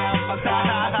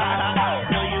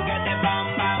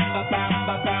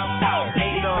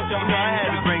 I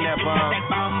had to bring that bomb.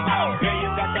 Girl, you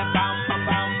got that bomb.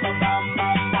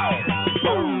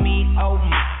 Oh me, oh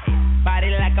my,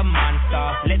 body like a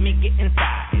monster. Let me get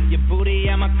inside. Your booty,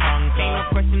 I'm a conquer. Ain't no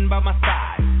question about my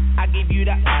size. I give you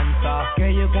the answer.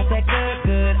 Girl, you got that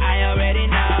good. I already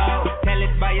know. Tell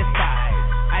it by your size.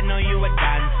 I know you a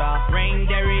dancer. Ring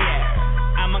derriere.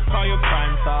 I'ma call you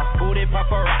prancer. Booty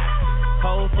paparazzi.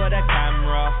 Pose for the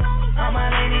camera. All my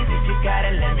ladies, if you got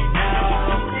it, let me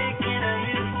know.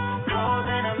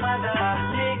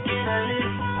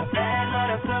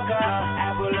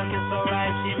 Apple looking so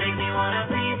right, she make me wanna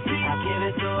piece. I give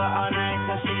it to her all night,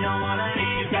 cause she don't wanna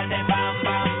leave. You got that bomb.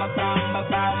 No,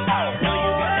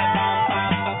 you got that bomb.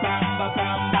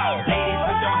 Ladies,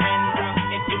 put your hands up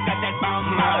if you got that bomb.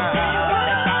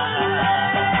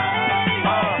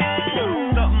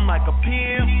 Something like a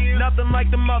pimp, nothing like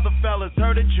the mother fellas.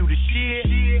 Heard that you the shit.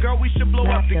 Girl, we should blow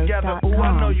up together. Ooh,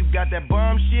 I know you got that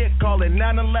bomb shit. Call it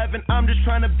 9/11. I'm just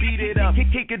trying to beat it up.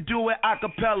 He could do it a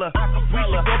cappella. We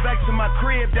should go back to my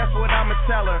crib. That's what I'ma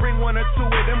tell her. Bring one or two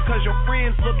of them, cause your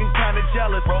friends looking kinda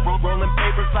jealous. Rolling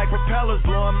papers like propellers,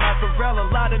 blowing mozzarella.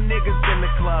 A lot of niggas in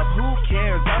the club. Who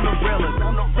cares? I'm the realest.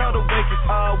 Tell the waitress,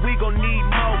 we gon' need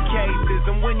more cases.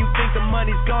 And when you think the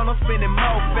money's gone, I'm spending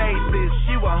more faces.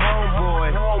 She was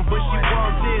homeboy, but she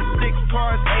wants this. 6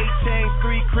 cars, 8 chains,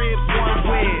 3 cribs, 1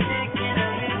 wig.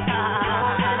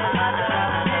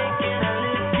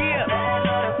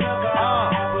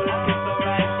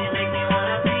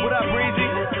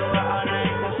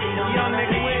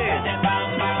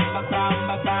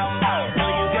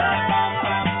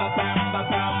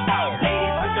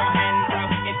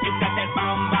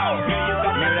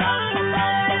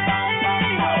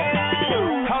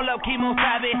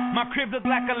 My crib look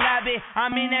like a lobby.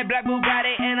 I'm in that black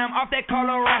Bugatti and I'm off that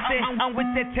Colorado. I'm with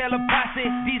that telepathy.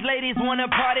 These ladies wanna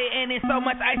party and there's so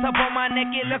much ice up on my neck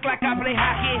it look like I play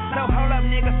hockey. So hold up,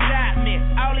 nigga, stop me.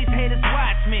 All these haters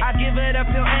watch me. I give it up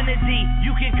your energy.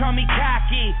 You can call me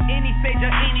cocky. Any stage or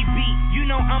any beat, you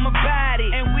know I'm a body.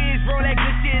 And Wiz roll that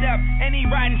good shit up and he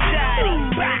riding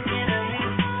shoddy.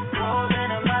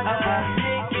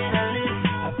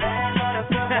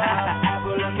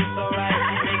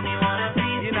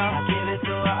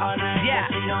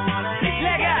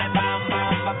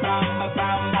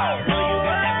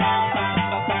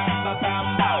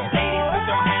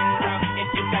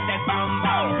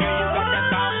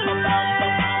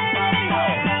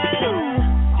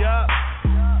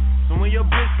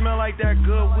 smell like that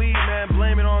good weed, man,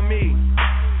 blame it on me.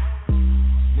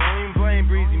 Don't even blame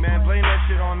Breezy, man. Blame that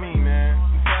shit on me, man.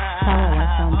 Follow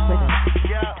us on Twitter.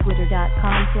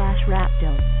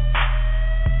 Twitter.com/Rapdome.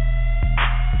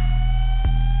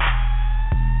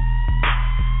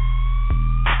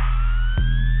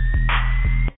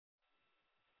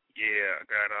 Yeah, I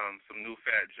got some new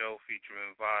Fat Joe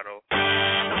featuring Vado.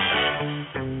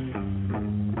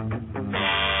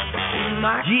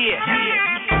 My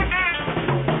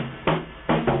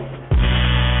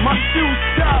shoes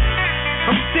stop,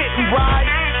 I'm sitting right.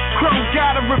 Chrome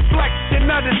got a reflection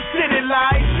of the city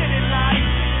light.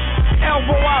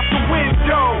 Elbow out the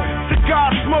window, cigar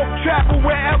smoke travel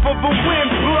wherever the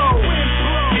wind blows.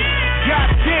 God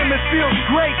damn, it feels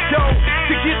great though.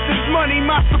 To get this money,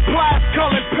 my supplies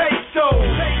colored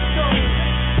pesos.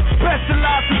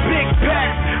 Specialize in big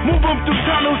packs, move them through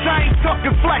tunnels, I ain't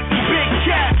talking flexing big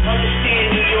cats.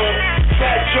 Understand New York,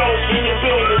 Fat Joe's in the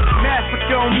building.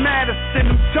 Massacre on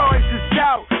Madison, them toys is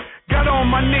out. Got all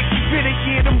my niggas fitted,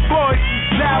 yeah, them boys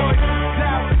is out.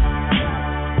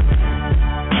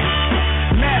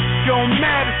 Massacre on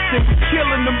Madison, we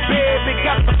killing them, baby.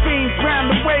 Got the fiends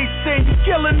round the way saying you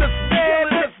killing us,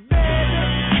 baby.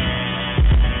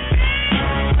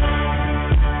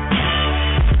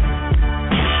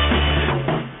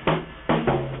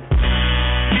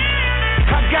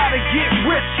 Gotta get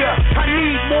richer. I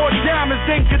need more diamonds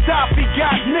than Gaddafi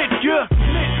got, nigga.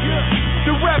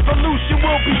 The revolution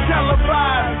will be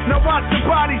televised. Now watch the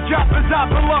bodies drop as I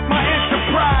blow up my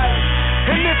enterprise.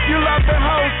 And if you love the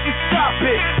hoes, just stop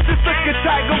it. Just look at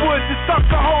Tiger Woods and stuck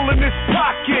a hole in his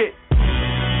pocket.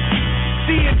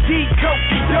 C&D, coke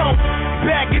and dope.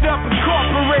 Bag it up,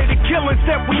 incorporated killings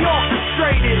that we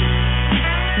orchestrated.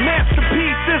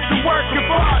 Masterpiece is a work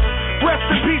of art. Rest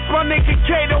in peace, my nigga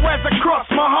Kato, as I cross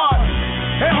my heart.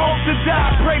 And hope to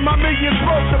die, pray my millions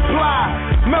multiply.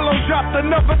 Mellow dropped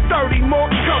another 30 more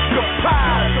coca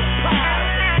pies.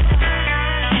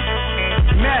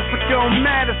 Massacre on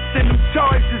Madison, them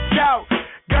toys is out.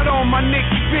 Got all my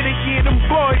niggas fitted, yeah, them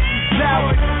boys is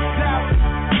out.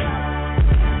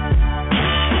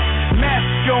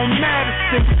 Massacre on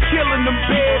Madison, we killing them,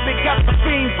 baby. Got the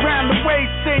fiends round the way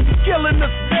saying you killing us,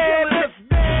 baby.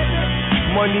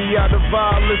 Money out of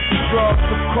violence and drugs,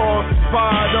 of course.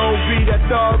 Vado, be that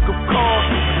dog, of course.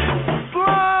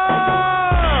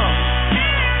 Slime!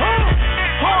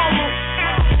 Harlem!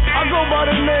 I go by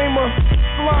the name of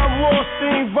Slime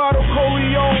Rothstein, Vado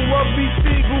Corleone, Rugby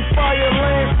Siegel, Fire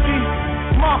Lansky,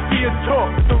 Mafia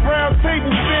Talk, the Round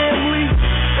Table Family.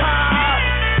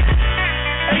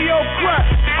 Hey yo, crap,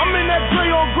 I'm in that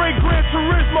gray on gray Gran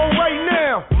Turismo right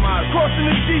now. Crossing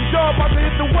the G-Dog, about to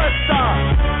hit the west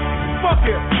side. Fuck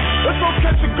it, let's go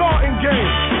catch a garden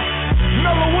game.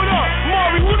 Mello, what up?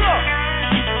 Mari, what up?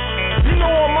 You know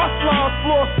on my slime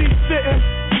floor seat sitting.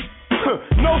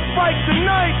 No spike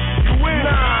tonight. You win.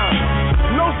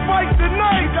 Nah, no spike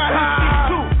tonight. Got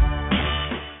his too.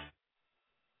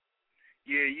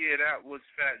 Yeah, that was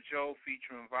Fat Joe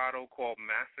featuring Vado called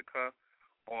Massacre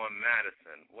on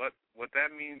Madison. What that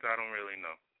means, I don't really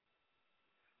know.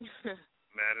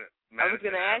 I was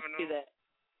going to ask you that.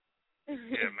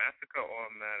 Yeah, Massacre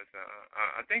on Madison.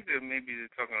 I think that maybe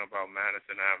they're talking about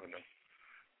Madison Avenue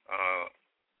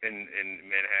in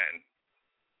Manhattan.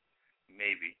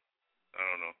 Maybe. I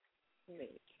don't know.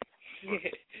 Maybe.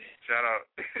 Shout out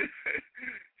to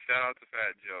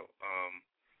Fat Joe.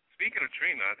 Speaking of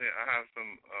Trina, I think I have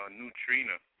some new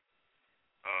Trina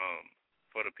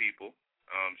for the people.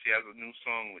 She has a new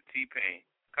song with T-Pain.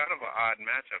 Kind of an odd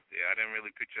matchup there. I didn't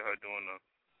really picture her doing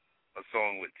a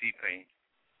song with T-Pain.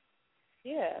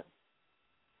 Yeah.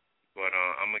 But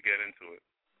I'm going to get into it.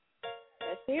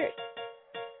 Let's hear it.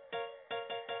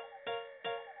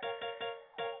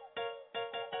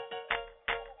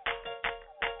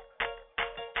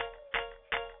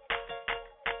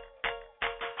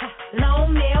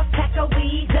 Long nails, pack of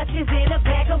weed, Dutchess in a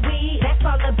bag of weed. That's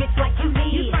all a bitch like you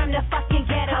need. You from the fucking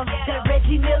ghetto. That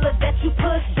Reggie Miller that you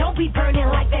push. Don't be burning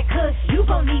like that kush. You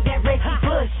gon' need that Reggie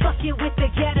Bush. Fuck it with the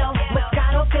ghetto.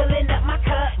 Moscato filling up my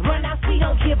cup. Run out, we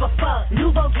don't give a fuck.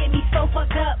 Nouveau get me so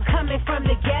fucked up. Coming from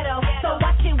the ghetto. So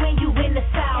watch it when you in the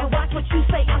south. And watch what you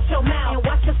say out your mouth. And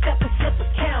watch your step and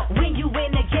slippers count. When you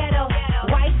in the ghetto.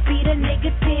 White speed a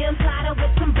nigga Tim. Slide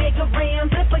with some bigger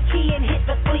rims. Flip a key and hit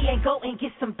the flea and go and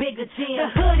get some bigger gems. The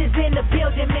hood is in the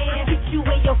building, man. Get you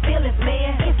in your feelings,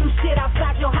 man. Get some shit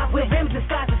outside your house with rims the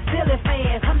size of ceiling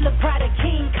fans. I'm the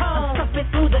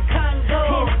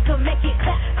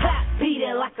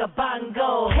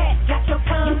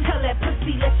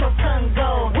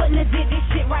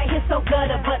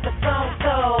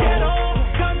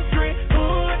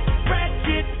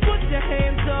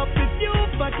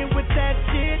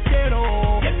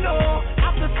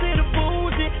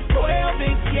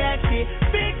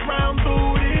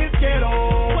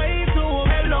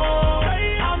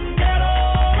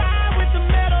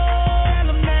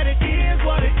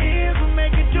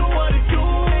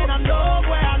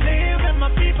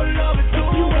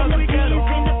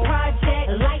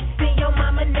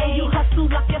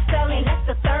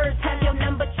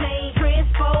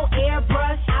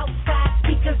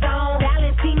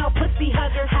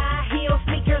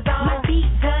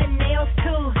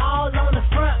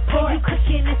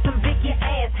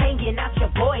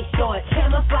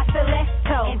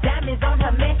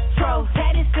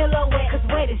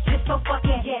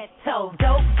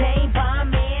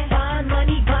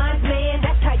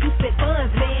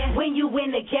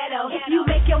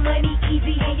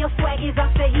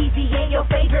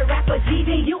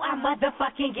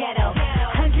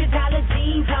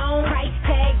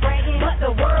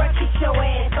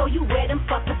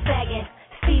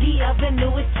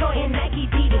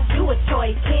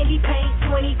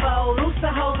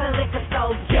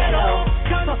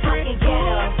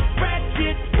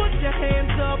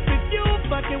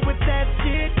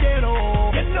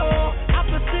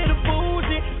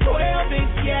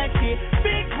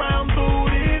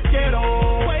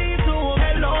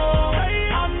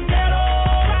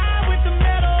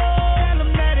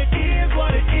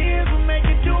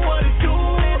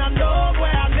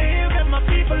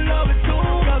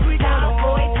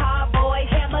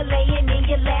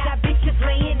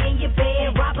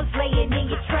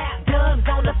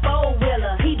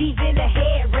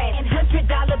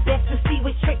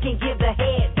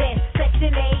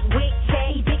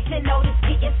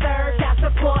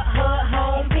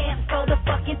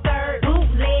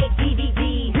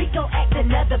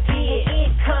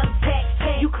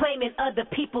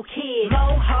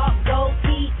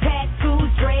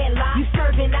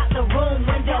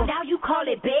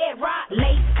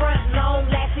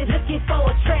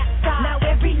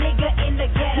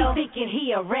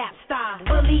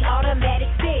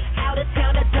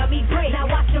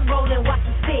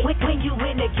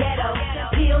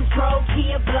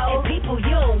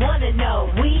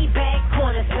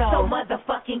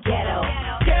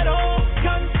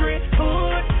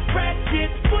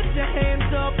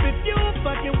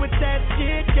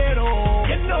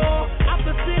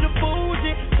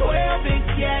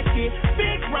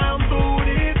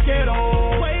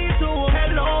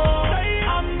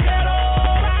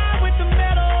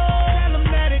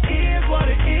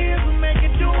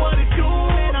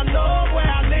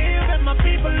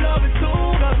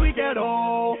the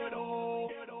ghetto.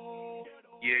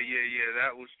 Yeah.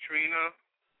 That was Trina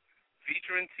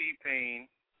featuring T-Pain,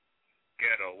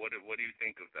 Ghetto. What do you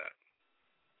think of that?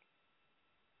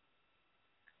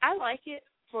 I like it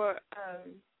I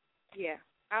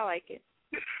like it.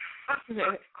 I'm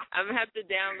gonna have to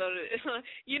download it.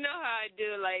 You know how I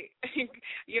do, like,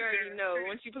 you already know.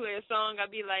 Once you play a song, I'll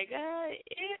be like,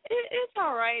 it's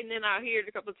all right, and then I'll hear it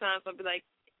a couple of times. I'll be like,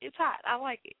 it's hot. I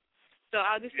like it. So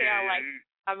I'll just say I like it.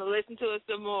 I'm gonna listen to it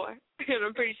some more, and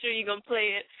I'm pretty sure you're gonna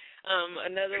play it on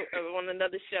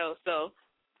another show. So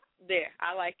there,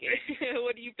 I like it.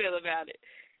 What do you feel about it?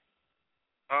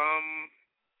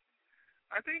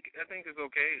 I think it's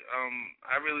okay.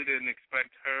 I really didn't expect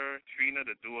Trina,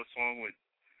 to do a song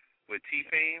with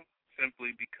T-Pain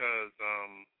simply because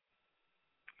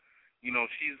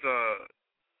she's I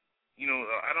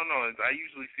don't know. I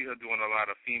usually see her doing a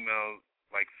lot of female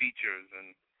like features,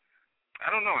 and I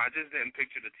don't know. I just didn't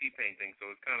picture the T-Pain thing, so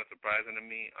it's kind of surprising to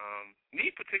me. Me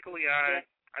particularly, I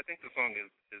think the song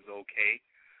is okay.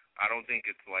 I don't think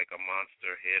it's like a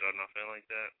monster hit or nothing like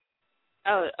that.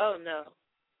 Oh no.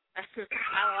 I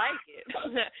like it.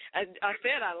 I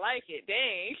said I like it.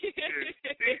 Dang.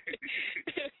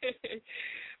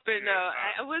 But no,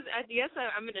 I guess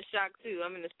I'm in a shock too.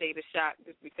 I'm in a state of shock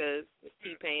just because it's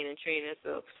T-Pain and Trina.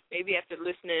 So maybe after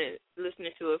listening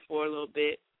to it for a little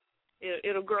bit,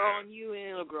 it'll grow on you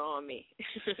and it'll grow on me.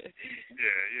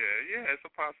 Yeah. It's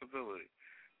a possibility.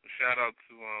 Shout out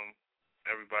to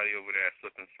everybody over there at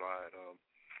Slip and Slide.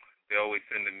 They always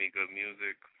sending me good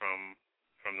music from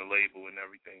the label and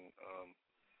everything.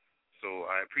 So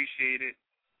I appreciate it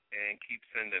and keep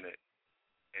sending it.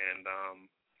 And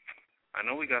I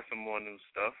know we got some more new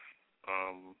stuff.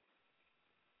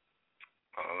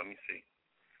 Let me see.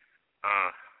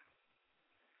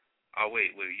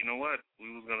 Wait. You know what? We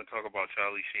was going to talk about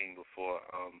Charlie Sheen before.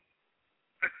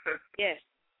 Yes.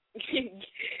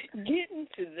 Get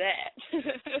into that.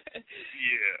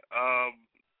 Yeah.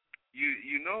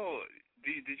 You know,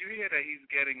 did you hear that he's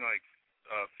getting like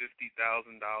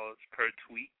 $50,000 per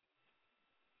tweet?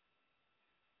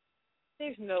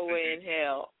 There's no way in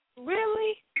hell.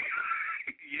 Really?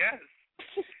 Yes.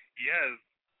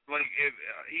 Like if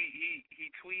he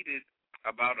tweeted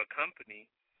about a company.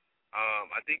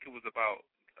 I think it was about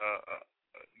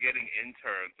getting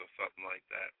interns or something like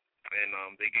that, and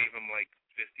they gave him like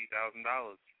 $50,000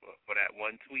 for that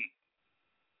one tweet.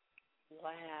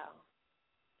 Wow.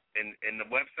 And the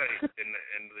website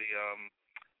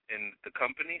and the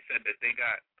company said that they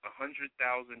got 100,000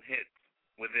 hits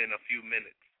within a few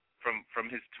minutes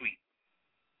from his tweet.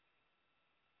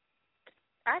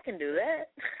 I can do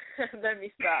that. Let me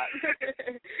stop.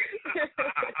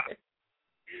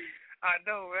 I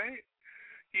know, right?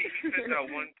 He sent out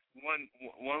one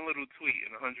little tweet,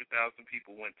 and 100,000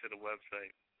 people went to the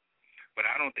website. But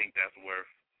I don't think that's worth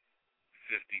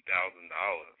 $50,000.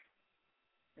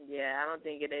 Yeah, I don't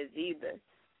think it is either.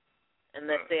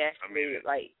 Unless they actually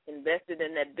like invested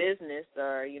in that business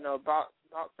or bought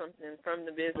something from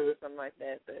the business or something like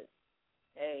that. But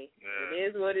hey, It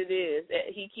is what it is.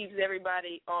 He keeps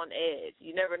everybody on edge.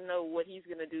 You never know what he's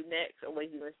gonna do next or what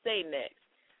he's gonna say next.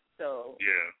 So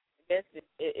I guess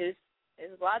it's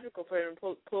logical for him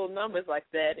to pull numbers like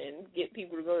that and get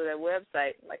people to go to that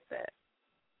website like that.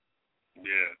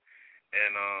 Yeah,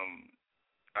 and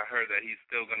I heard that he's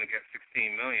still gonna get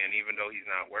 $16 million even though he's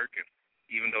not working.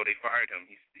 Even though they fired him,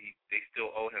 they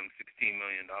still owe him $16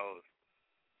 million.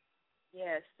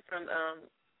 Yes, from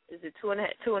is it 2.5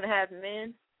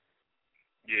 Men?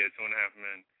 Yeah, 2.5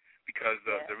 Men. Because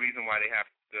the reason why I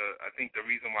think the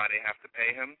reason why they have to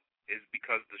pay him is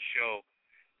because the show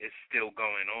is still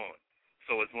going on.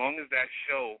 So as long as that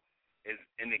show is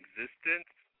in existence,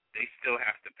 they still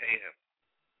have to pay him.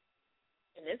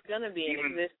 And it's gonna be in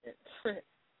existence.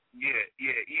 Yeah.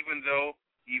 Even though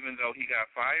he got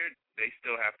fired, they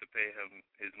still have to pay him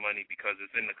his money because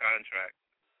it's in the contract.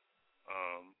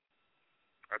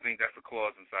 I think that's a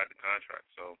clause inside the contract.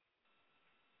 So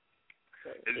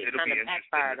it'll be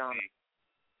interesting to see.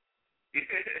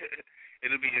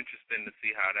 It'll be interesting to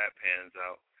see how that pans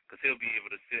out because he'll be able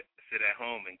to sit at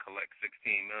home and collect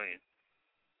 $16 million.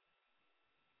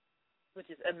 Which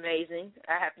is amazing,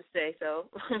 I have to say so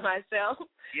myself.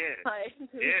 Yeah. Like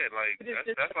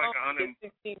that's like an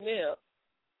 $16 million.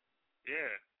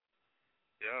 Yeah.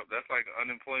 Yeah, that's like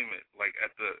unemployment, like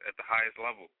at the highest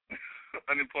level.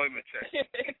 Unemployment check.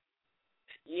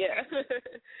 Yeah.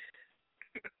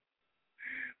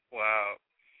 Wow.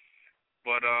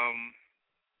 But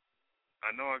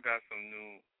I know I got some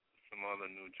other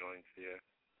new joints here.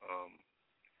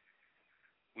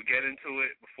 We get into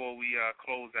it before we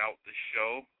close out the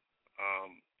show.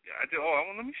 Yeah, I do. Oh,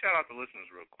 let me shout out the listeners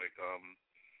real quick. I'm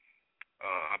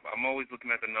always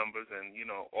looking at the numbers, and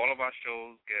all of our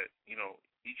shows get,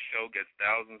 each show gets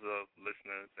thousands of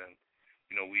listeners, and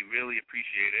we really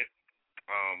appreciate it.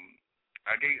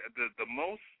 I gave the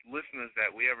most listeners that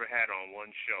we ever had on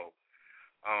one show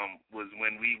was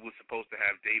when we were supposed to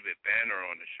have David Banner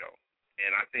on the show,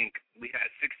 and I think we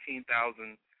had 16,000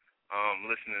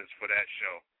 listeners for that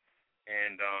show,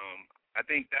 and I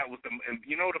think that was the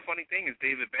funny thing is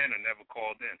David Banner never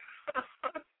called in.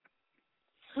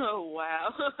 Oh,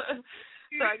 wow.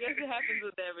 So I guess it happens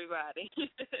with everybody.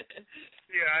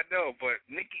 Yeah, I know, but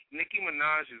Nicki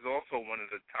Minaj is also one of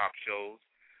the top shows.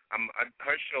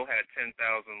 Her show had 10,000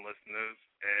 listeners,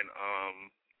 and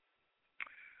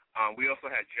we also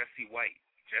had Jessie White.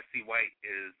 Jessie White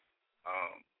is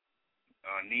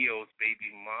Neo's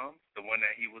baby mom, the one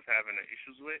that he was having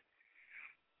issues with,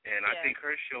 and yeah. I think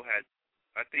her show had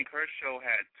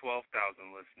 12,000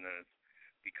 listeners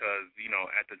because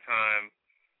at the time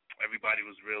everybody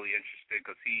was really interested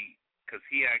because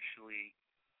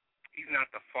he's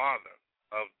not the father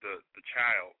of the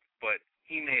child, but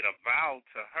he made a vow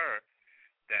to her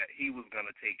that he was going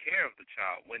to take care of the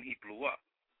child when he blew up.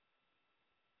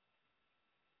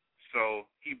 So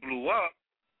he blew up,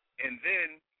 and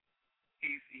then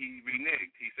he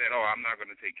reneged. He said, "Oh, I'm not going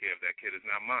to take care of that kid. It's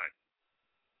not mine."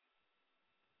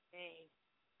 Dang.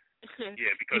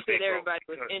 Yeah, because you said everybody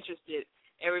was interested.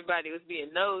 Everybody was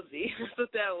being nosy. That's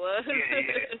what that was.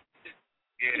 Yeah.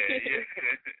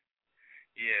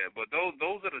 Yeah, but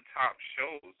those are the top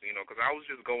shows, because I was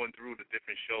just going through the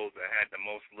different shows that had the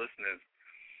most listeners,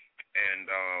 and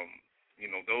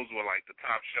those were like the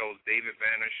top shows. David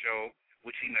Banner show,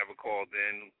 which he never called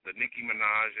in, the Nicki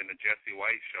Minaj and the Jessie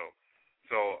White show.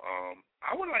 So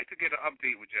I would like to get an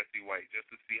update with Jessie White just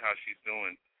to see how she's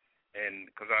doing.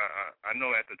 And because I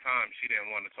know at the time she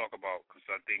didn't want to talk about, because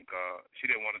I think she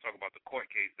didn't want to talk about the court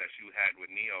case that she had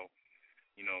with Neo,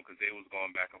 because they was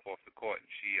going back and forth to court. And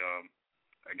she,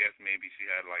 I guess maybe she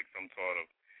had like some sort of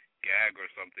gag or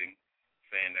something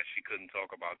saying that she couldn't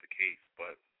talk about the case.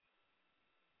 But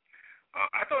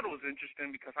I thought it was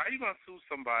interesting because how are you going to sue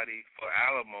somebody for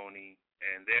alimony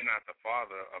and they're not the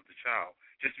father of the child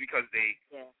just because they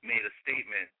made a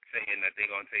statement saying that they're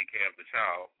going to take care of the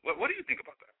child? What do you think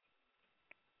about that?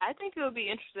 I think it would be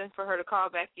interesting for her to call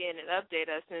back in and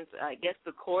update us since I guess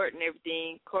the court and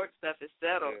everything, court stuff is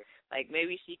settled. Yeah. Like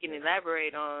maybe she can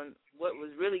elaborate on what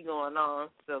was really going on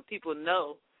so people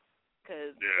know.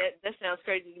 Because that sounds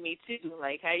crazy to me too.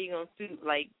 Like how are you going to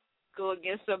go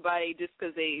against somebody just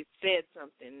because they said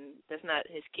something that's not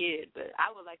his kid? But I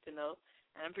would like to know,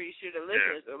 and I'm pretty sure the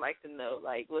listeners would like to know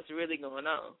like what's really going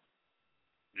on.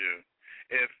 Yeah.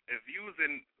 If you was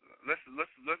in, let's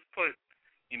put,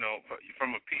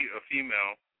 from a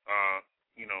female,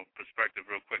 perspective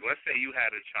real quick. Let's say you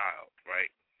had a child, right?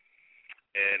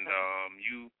 And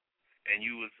you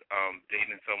was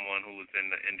dating someone who was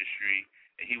in the industry,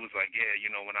 and he was like, yeah,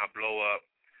 when I blow up,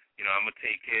 I'm going to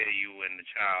take care of you and the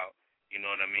child, you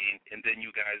know what I mean? And then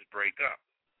you guys break up,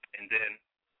 and then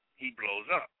he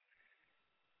blows up.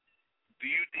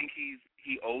 Do you think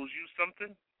he owes you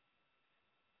something?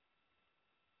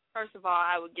 First of all,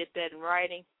 I would get that in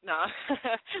writing. No,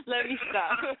 let me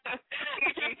stop.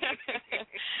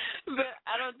 But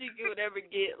I don't think it would ever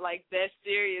get like that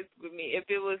serious with me.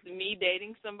 If it was me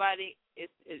dating somebody,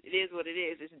 it is what it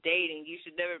is. It's dating. You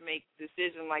should never make a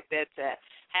decision like that to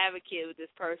have a kid with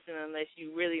this person unless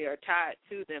you really are tied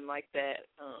to them like that.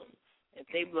 If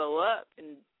they blow up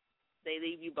and they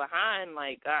leave you behind,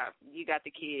 like, you got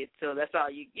the kid, so that's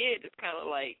all you get. It's kind of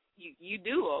like you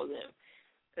do owe them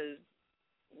because,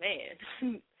 man,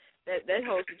 that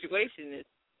whole situation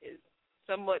is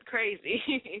somewhat crazy.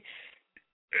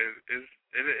 It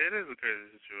is a crazy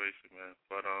situation, man.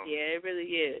 But yeah, it really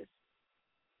is.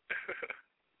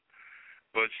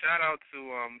 But shout out to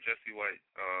Jessie White.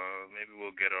 Maybe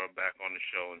we'll get her back on the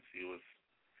show and see what's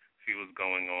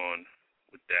going on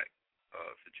with that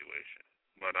situation.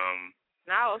 But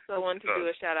and I also want to do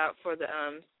a shout out for the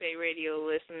Spate Radio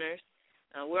listeners.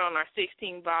 We're on our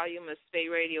 16th volume of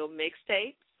Spate Radio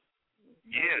mixtapes.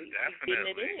 Yeah, definitely.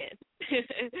 Getting it in.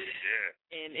 Yeah.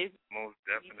 And if most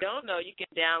definitely. you don't know, you can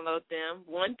download them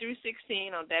 1 through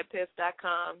 16 on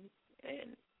thatpiff.com.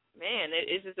 And man,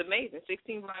 it's just amazing.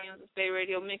 16 volumes of Spate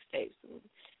Radio mixtapes, and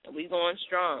we going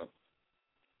strong.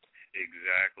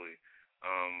 Exactly.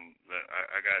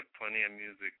 I got plenty of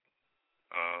music.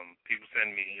 People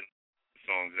send me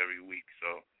songs every week,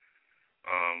 so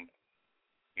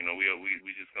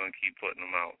we just gonna keep putting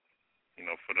them out.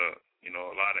 For the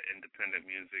a lot of independent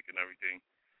music and everything.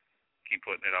 Keep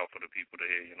putting it out for the people to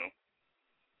hear.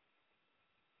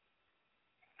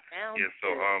 Yeah, so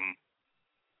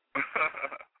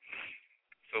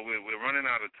so we're running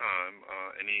out of time.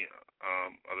 Any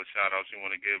other shout-outs you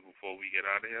want to give before we get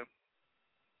out of here?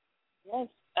 Yes.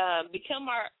 Become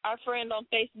our friend on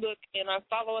Facebook and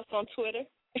follow us on Twitter.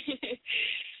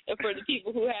 And for the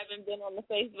people who haven't been on our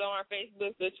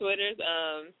Facebook or Twitters,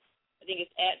 I think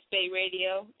it's at Spate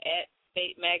Radio, at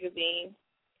Spate Magazine,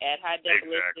 at High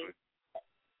Definition,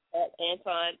 at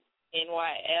Anton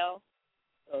NYL.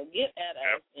 So get at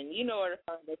us, and you know where to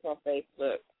find us on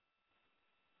Facebook.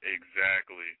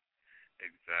 Exactly.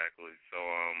 So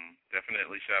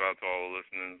definitely shout out to all the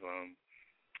listeners.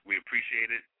 We appreciate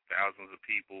it. Thousands of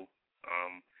people.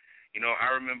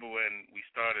 I remember when we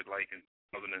started, like in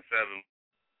 2007.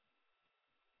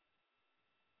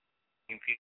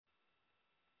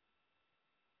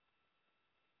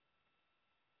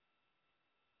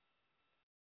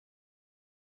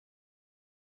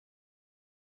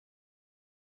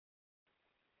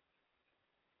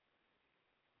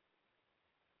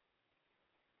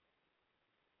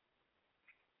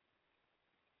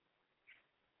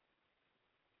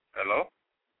 Hello?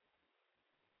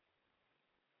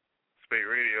 Spate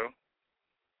Radio.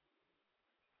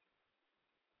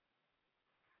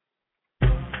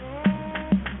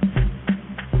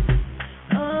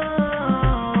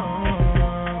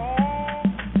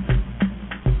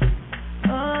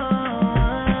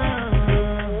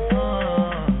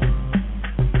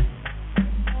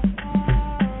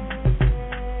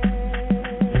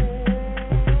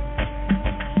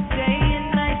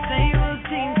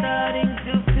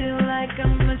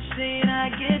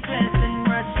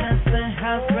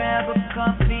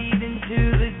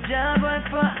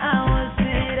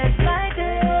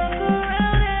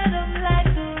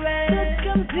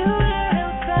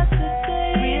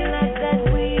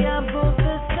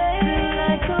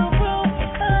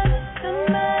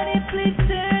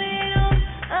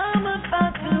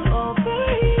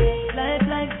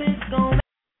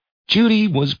 Judy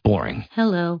was boring.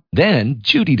 Hello. Then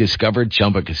Judy discovered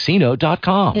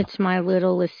ChumbaCasino.com. It's my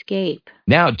little escape.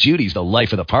 Now Judy's the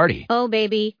life of the party. Oh,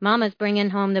 baby, mama's bringing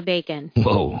home the bacon.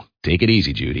 Whoa, take it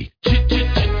easy, Judy.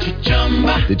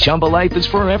 The Chumba life is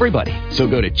for everybody. So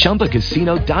go to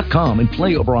ChumbaCasino.com and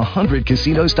play over 100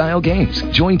 casino-style games.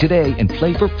 Join today and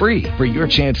play for free for your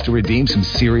chance to redeem some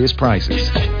serious prizes.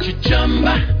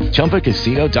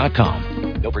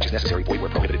 ChumbaCasino.com. No purchase necessary. Void where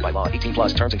prohibited by law. 18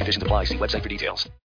 plus terms and conditions apply. See website for details.